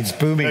 Right. It's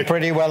booming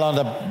pretty well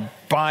under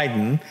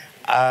Biden.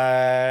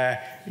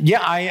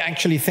 Yeah, I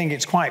actually think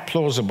it's quite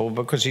plausible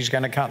because he's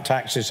going to cut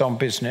taxes on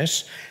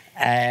business,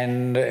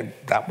 and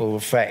that will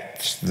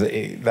affect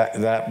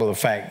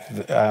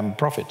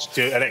profits.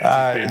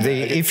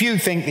 If you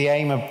think the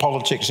aim of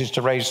politics is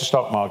to raise the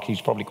stock market, he's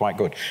probably quite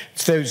good.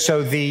 So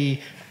the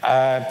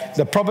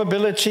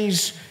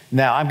probabilities.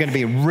 Now, I'm going to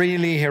be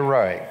really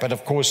heroic, but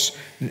of course,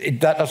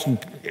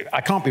 I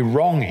can't be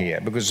wrong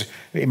here because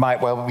it might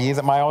well be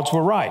that my odds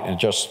were right. And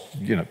just,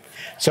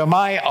 So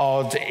my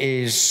odd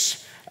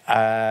is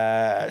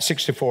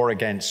 6-4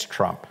 against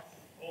Trump.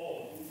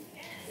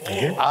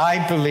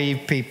 I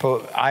believe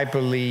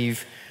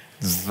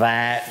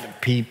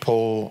that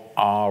people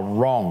are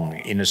wrong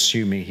in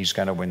assuming he's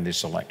going to win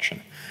this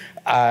election.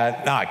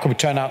 Now, it could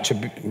turn out to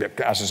be,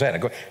 as I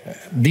said,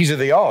 these are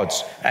the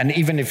odds. And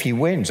even if he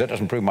wins, that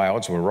doesn't prove my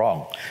odds were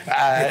wrong.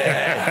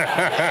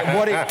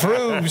 What it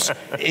proves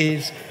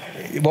is,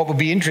 what would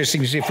be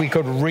interesting is if we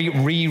could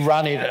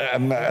rerun it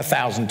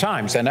 1,000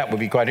 times, then that would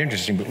be quite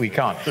interesting, but we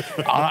can't.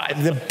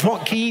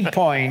 The key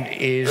point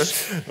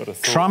is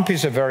Trump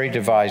is a very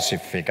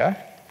divisive figure,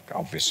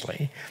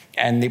 obviously,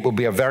 and it will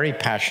be a very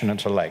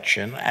passionate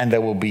election, and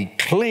there will be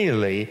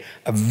clearly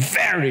a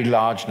very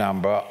large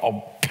number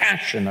of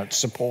passionate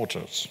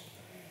supporters.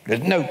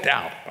 There's no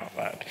doubt about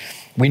that.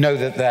 We know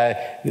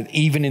that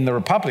even in the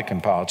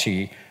Republican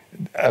Party,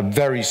 a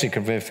very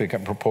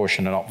significant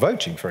proportion are not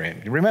voting for him.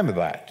 You remember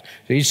that.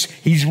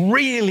 He's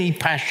really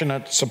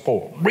passionate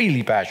support,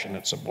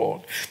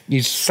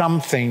 He's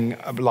something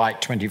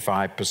like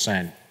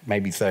 25%,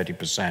 maybe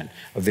 30%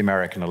 of the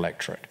American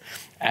electorate.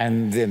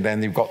 And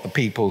then you've got the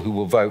people who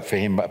will vote for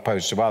him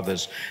opposed to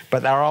others.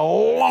 But there are a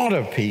lot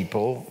of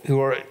people who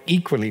are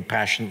equally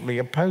passionately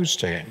opposed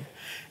to him.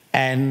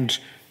 And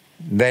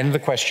then the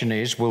question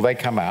is, will they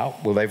come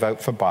out? Will they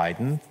vote for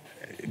Biden?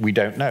 We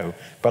don't know.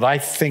 But I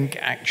think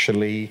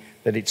actually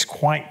that it's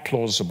quite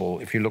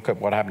plausible, if you look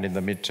at what happened in the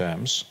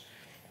midterms,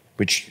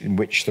 in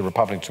which the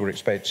Republicans were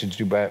expected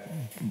to do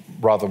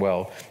rather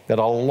well, that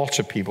a lot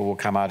of people will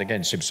come out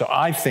against him. So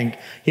I think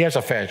he has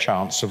a fair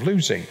chance of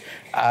losing.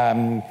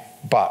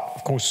 But,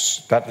 of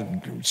course, that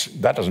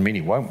doesn't mean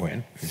he won't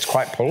win. It's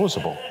quite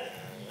plausible.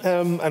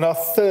 And our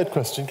third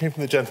question came from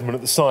the gentleman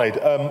at the side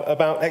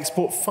about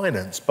export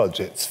finance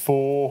budgets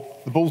for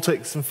the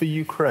Baltics and for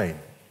Ukraine.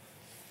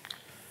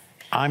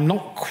 I'm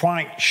not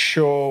quite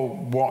sure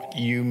what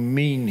you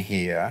mean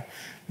here.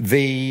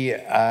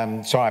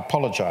 So I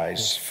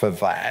apologize for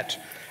that.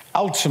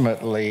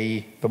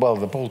 Ultimately, the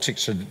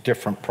Baltics are a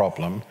different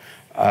problem.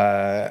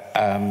 So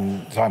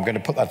I'm going to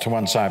put that to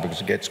one side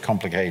because it gets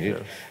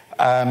complicated.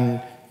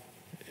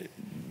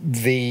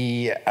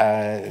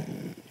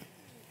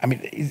 I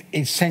mean,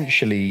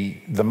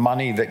 essentially, the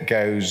money that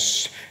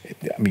goes,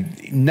 I mean,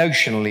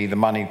 notionally, the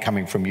money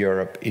coming from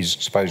Europe is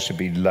supposed to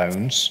be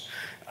loans.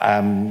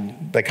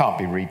 They can't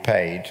be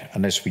repaid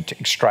unless we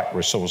extract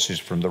resources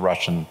from the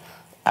Russian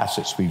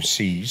assets we've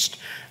seized.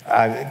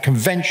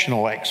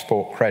 Conventional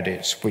export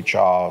credits, which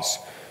are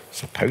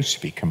supposed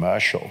to be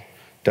commercial,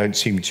 don't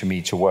seem to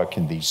me to work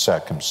in these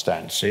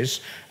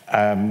circumstances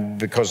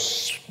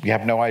because we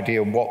have no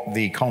idea what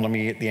the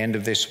economy at the end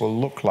of this will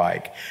look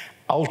like.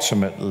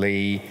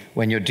 Ultimately,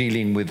 when you're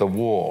dealing with a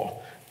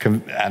war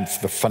and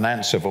the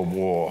finance of a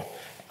war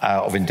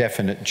of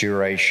indefinite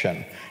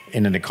duration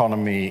in an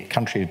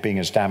country being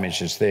as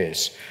damaged as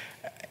this,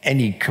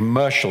 any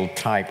commercial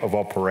type of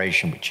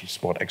operation, which is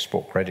what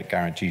export credit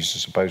guarantees are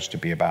supposed to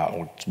be about,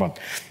 that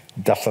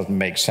doesn't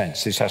make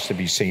sense. This has to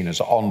be seen as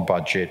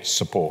on-budget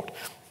support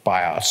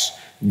by us.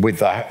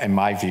 In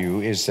my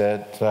view, is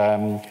that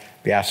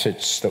the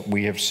assets that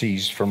we have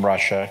seized from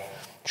Russia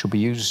should be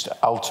used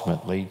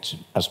ultimately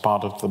as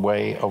part of the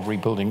way of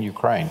rebuilding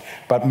Ukraine.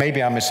 But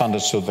maybe I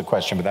misunderstood the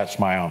question, but that's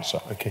my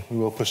answer. Okay, we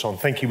will push on.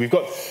 Thank you. We've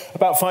got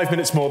about 5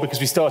 minutes more because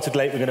we started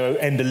late. We're going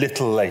to end a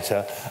little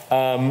later.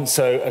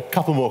 So a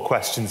couple more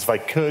questions, if I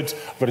could.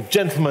 I've got a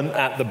gentleman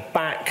at the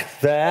back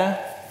there.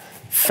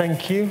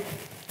 Thank you.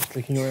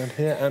 Looking around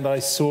here. And I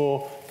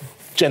saw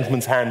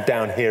gentleman's hand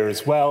down here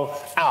as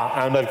well.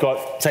 And I've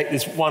got, take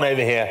this one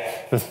over here,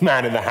 the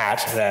man in the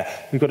hat there.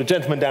 We've got a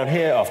gentleman down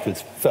here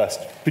afterwards. First,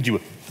 would you?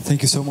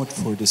 Thank you so much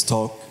for this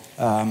talk.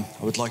 I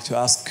would like to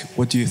ask,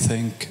 what do you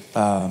think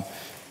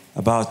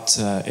about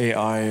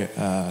AI,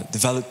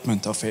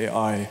 development of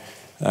AI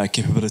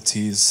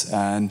capabilities,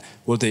 and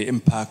will they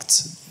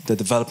impact the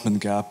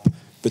development gap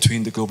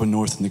between the global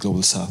north and the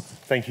global south?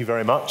 Thank you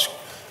very much.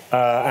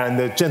 And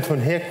the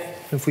gentleman here,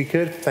 if we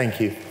could.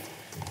 Thank you.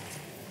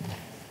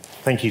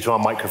 Thank you to our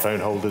microphone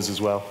holders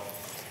as well.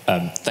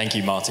 Thank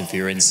you, Martin, for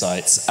your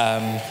insights.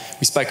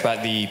 We spoke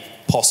about the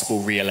possible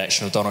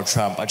re-election of Donald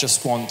Trump. I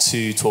just want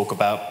to talk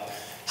about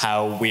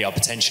how we are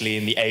potentially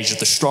in the age of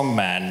the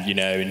strongman, you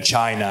know, in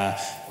China,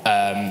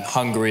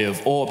 Hungary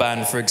of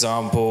Orban, for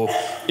example,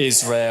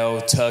 Israel,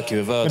 Turkey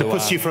with Erdogan. I'm going to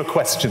put you for a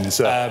question,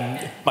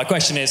 sir. My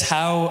question is,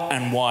 how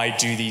and why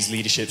do these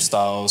leadership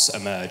styles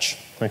emerge?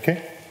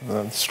 Okay,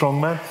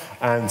 strongman.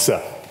 And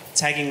sir.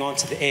 Tagging on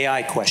to the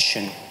AI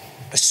question,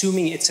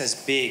 assuming it's as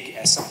big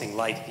as something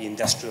like the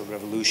Industrial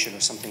Revolution or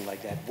something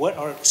like that, what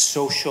are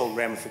social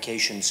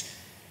ramifications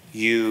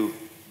you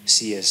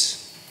see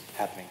as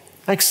happening?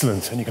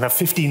 Excellent, and you can have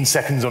 15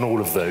 seconds on all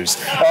of those.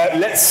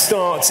 Let's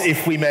start,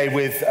 if we may,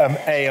 with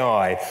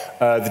AI,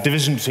 the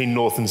division between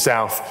North and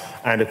South,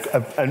 and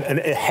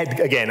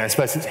again, I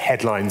suppose it's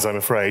headlines, I'm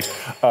afraid,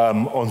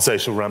 on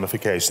social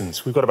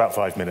ramifications. We've got about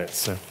 5 minutes,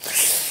 so.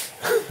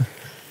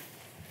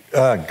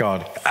 Oh,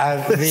 God.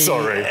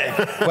 Sorry.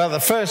 Well, the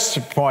first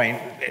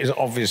point is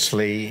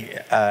obviously,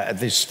 at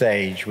this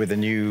stage, with a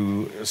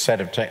new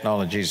set of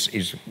technologies,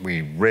 is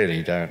we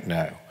really don't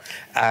know.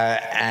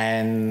 The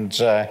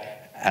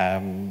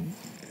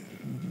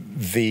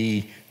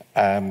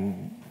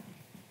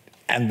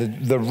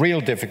real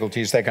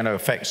difficulty is they're going to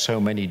affect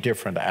so many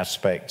different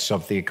aspects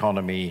of the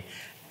economy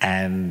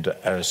and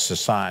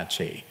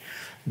society.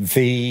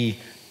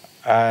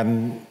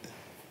 I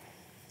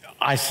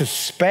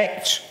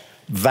suspect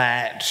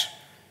that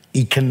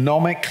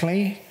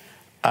economically,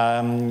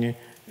 the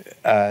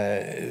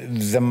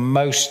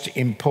most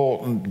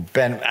important,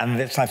 and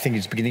this I think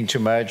is beginning to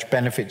emerge,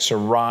 benefits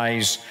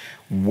arise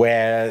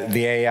where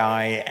the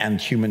AI and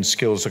human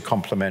skills are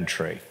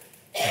complementary,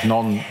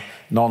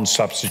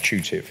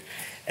 non-substitutive,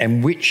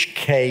 in which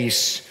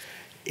case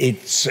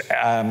its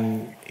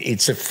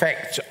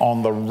effect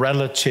on the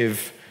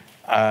relative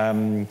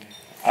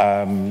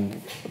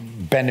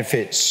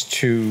benefits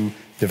to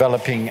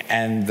developing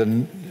and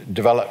the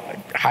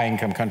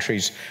high-income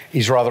countries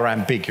is rather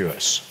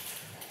ambiguous.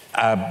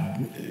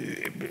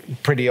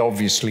 Pretty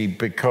obviously,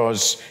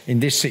 because in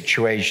this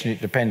situation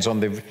it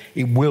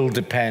will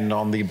depend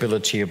on the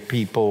ability of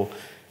people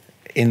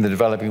in the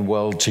developing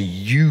world to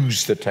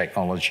use the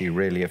technology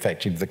really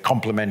effectively, the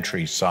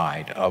complementary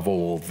side of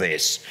all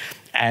this.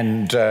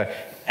 And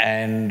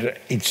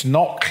it's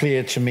not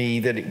clear to me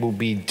that it will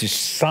be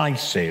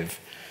decisive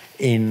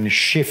in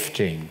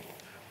shifting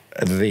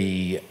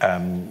the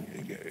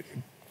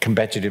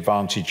competitive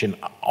advantage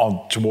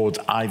towards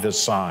either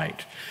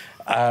side.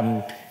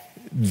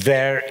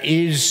 There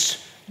is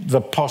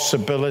the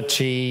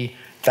possibility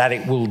that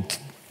it will,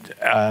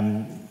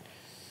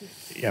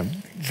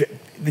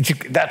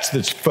 that's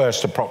the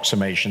first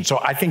approximation.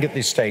 So I think at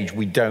this stage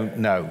we don't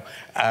know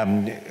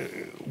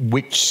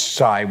which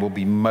side will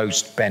be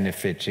most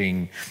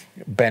benefited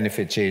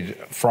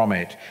from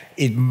it.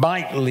 It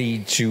might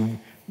lead to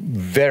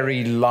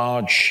very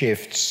large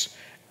shifts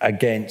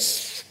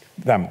against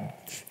them.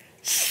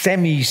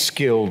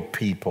 semi-skilled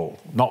people,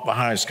 not the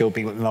highest skilled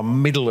people, in the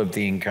middle of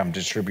the income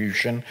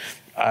distribution,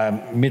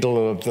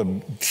 middle of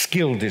the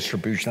skill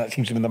distribution. That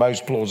seems to be the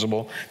most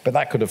plausible, but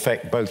that could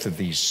affect both of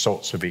these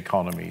sorts of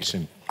economies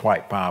in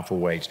quite powerful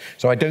ways.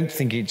 So I don't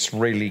think it's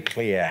really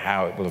clear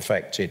how it will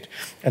affect it,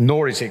 and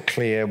nor is it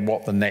clear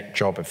what the net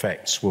job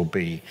effects will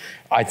be.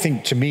 I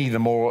think, to me, the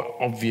more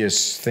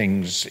obvious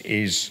things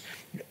is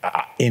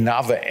in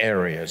other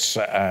areas,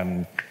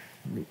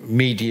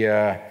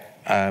 media,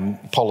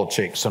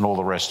 politics and all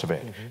the rest of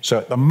it. So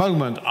at the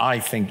moment, I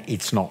think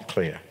it's not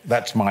clear.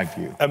 That's my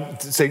view.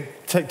 So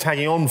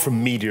tagging on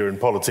from media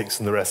and politics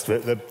and the rest of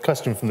it, the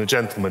question from the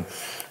gentleman,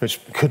 which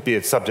could be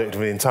a subject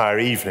of an entire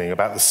evening,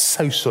 about the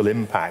social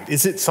impact.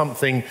 Is it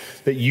something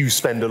that you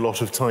spend a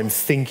lot of time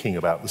thinking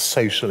about, the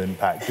social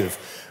impact of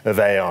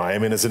AI? I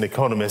mean, as an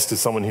economist, as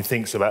someone who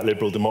thinks about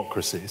liberal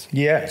democracies.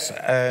 Yes.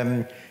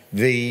 I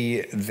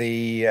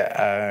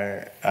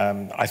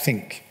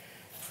think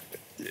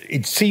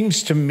it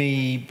seems to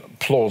me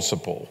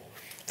plausible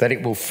that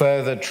it will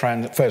further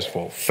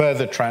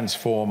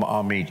transform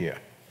our media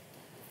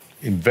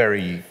in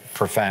very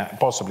profound,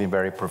 possibly in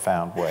very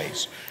profound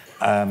ways.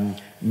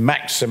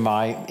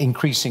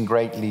 Increasing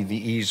greatly the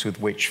ease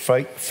with which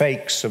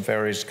fakes of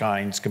various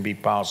kinds can be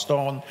passed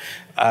on,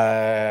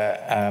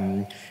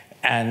 and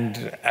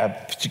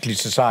particularly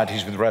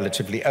societies with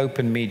relatively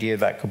open media,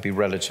 that could be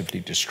relatively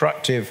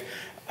destructive.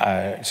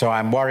 So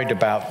I'm worried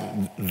about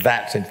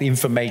that. The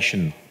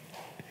information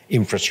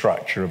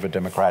infrastructure of a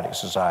democratic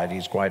society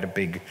is quite a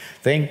big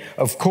thing.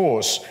 Of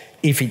course,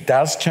 if it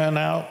does turn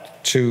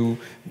out to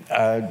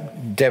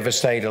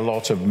devastate a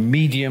lot of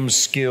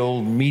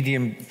medium-skilled,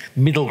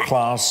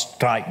 middle-class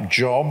type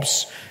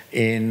jobs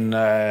in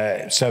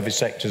service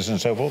sectors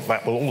and so forth,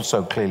 that will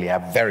also clearly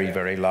have very,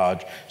 very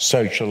large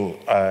social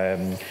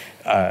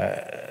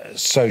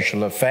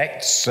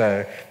effects,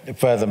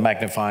 further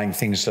magnifying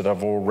things that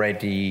have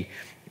already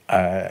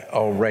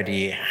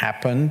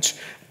happened.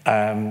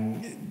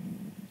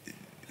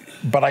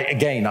 But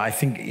I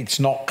think it's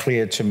not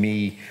clear to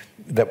me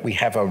that we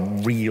have a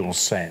real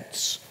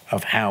sense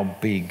of how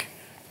big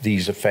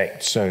these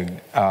effects are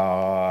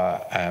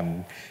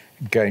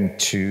going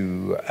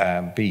to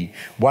be.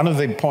 One of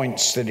the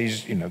points that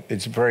is,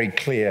 it's very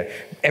clear,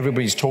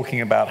 everybody's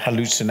talking about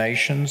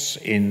hallucinations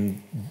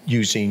in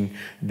using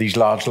these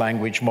large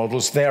language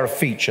models. They're a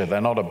feature,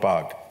 they're not a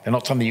bug. They're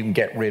not something you can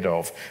get rid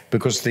of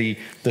because the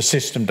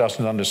system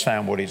doesn't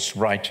understand what it's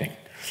writing.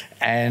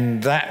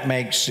 And that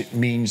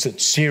means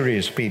that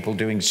serious people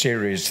doing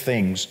serious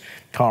things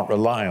can't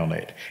rely on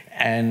it.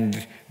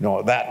 And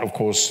that, of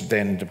course,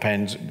 then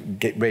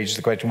raises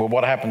the question, well,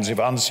 what happens if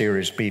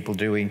unserious people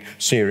doing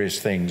serious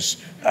things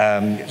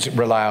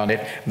rely on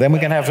it? Then we're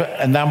going to have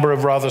a number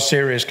of rather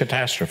serious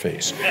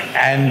catastrophes.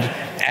 And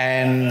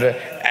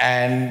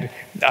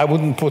I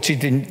wouldn't put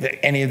it in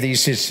any of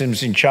these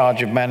systems in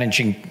charge of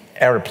managing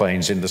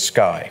airplanes in the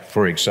sky,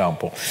 for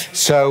example.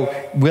 So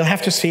we'll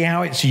have to see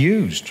how it's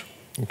used.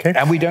 Okay.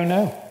 And we don't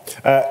know.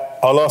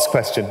 Our last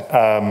question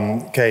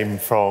came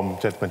from a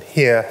gentleman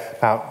here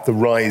about the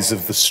rise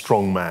of the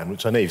strong man,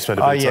 which I know you've spent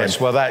a bit of time. Yes,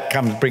 well, that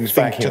brings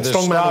back to the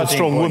strong man and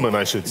strong point. woman,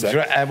 I should say.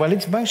 Well,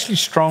 it's mostly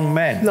strong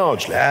men.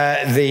 Largely.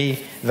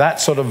 That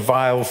sort of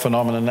vile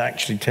phenomenon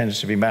actually tends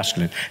to be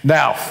masculine.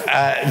 Now,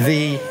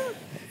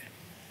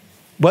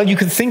 well, you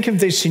can think of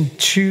this in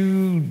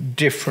two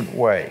different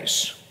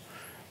ways.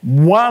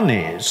 One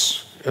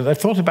is, I've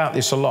thought about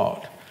this a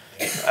lot.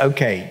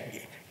 Okay.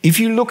 If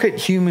you look at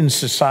human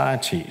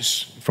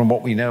societies, from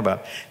what we know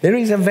about, there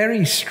is a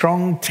very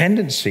strong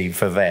tendency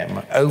for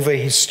them over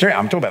history,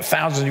 I'm talking about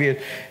thousands of years,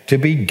 to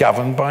be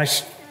governed by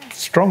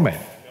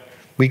strongmen.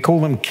 We call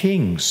them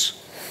kings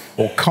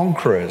or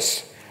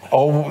conquerors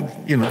or,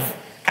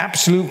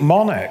 absolute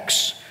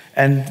monarchs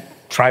and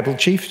tribal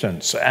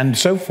chieftains and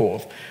so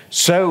forth.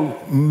 So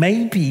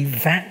maybe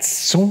that's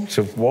sort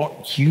of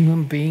what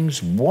human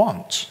beings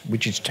want,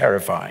 which is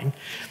terrifying.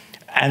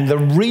 And the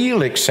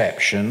real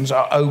exceptions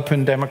are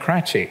open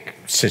democratic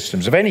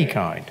systems of any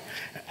kind.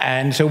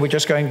 And so we're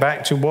just going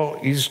back to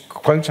what is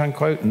quote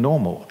unquote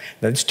normal.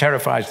 That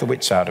terrifies the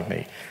wits out of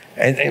me.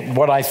 And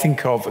what I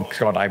think of,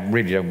 God, I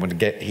really don't want to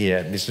get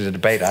here. This is a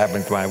debate I have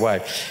with my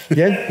wife.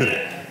 Yeah,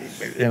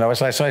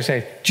 as I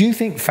say, do you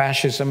think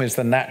fascism is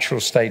the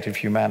natural state of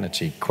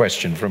humanity?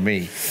 Question from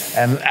me.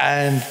 So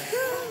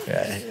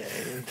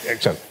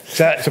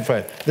that's the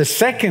first. The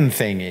second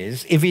thing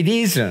is, if it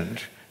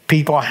isn't,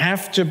 people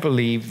have to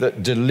believe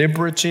that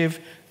deliberative,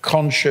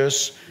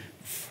 conscious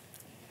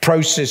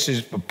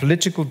processes of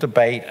political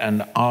debate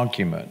and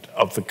argument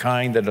of the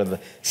kind that are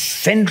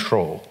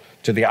central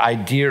to the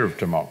idea of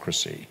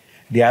democracy,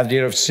 the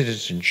idea of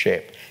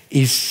citizenship,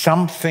 is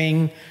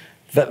something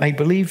that they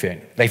believe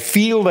in. They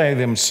feel they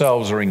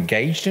themselves are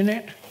engaged in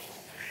it,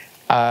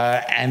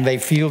 and they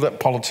feel that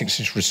politics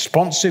is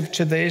responsive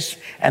to this,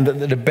 and that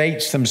the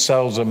debates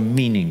themselves are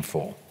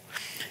meaningful.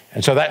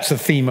 And so that's the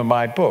theme of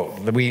my book.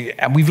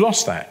 And we've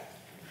lost that.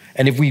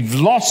 And if we've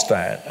lost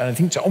that, and I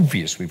think it's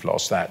obvious we've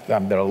lost that,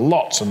 there are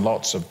lots and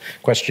lots of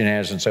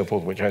questionnaires and so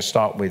forth, which I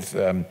start with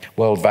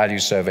world value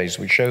surveys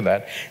which show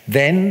that,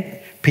 then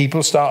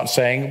people start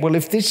saying, well,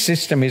 if this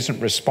system isn't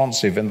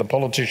responsive and the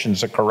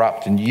politicians are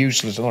corrupt and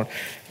useless,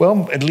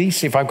 well, at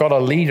least if I've got a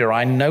leader,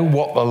 I know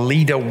what the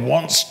leader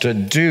wants to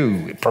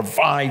do. It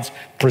provides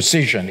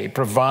precision. It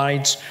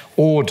provides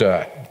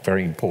order.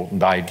 Very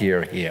important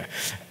idea here.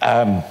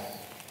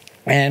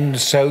 And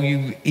so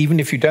even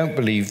if you don't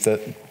believe that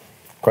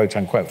quote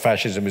unquote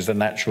fascism is the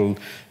natural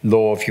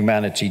law of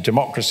humanity,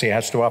 democracy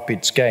has to up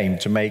its game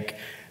to make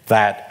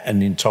that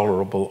an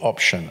intolerable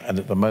option. And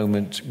at the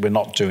moment, we're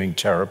not doing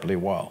terribly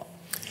well.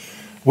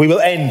 We will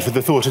end with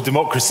the thought of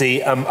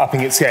democracy upping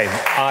its game.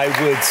 I'd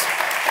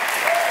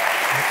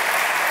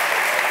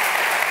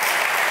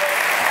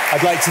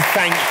like to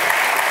thank,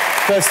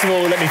 first of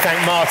all, let me thank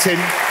Martin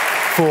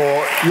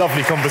for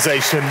lovely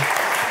conversation.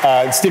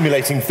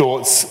 Stimulating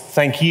thoughts.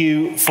 Thank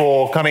you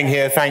for coming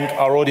here. Thank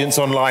our audience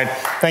online.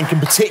 Thank in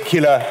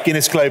particular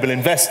Guinness Global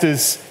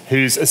Investors,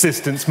 whose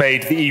assistance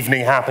made the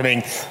evening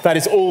happening. That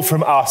is all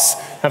from us.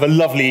 Have a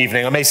lovely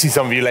evening. I may see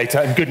some of you later,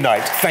 and good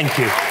night. Thank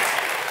you.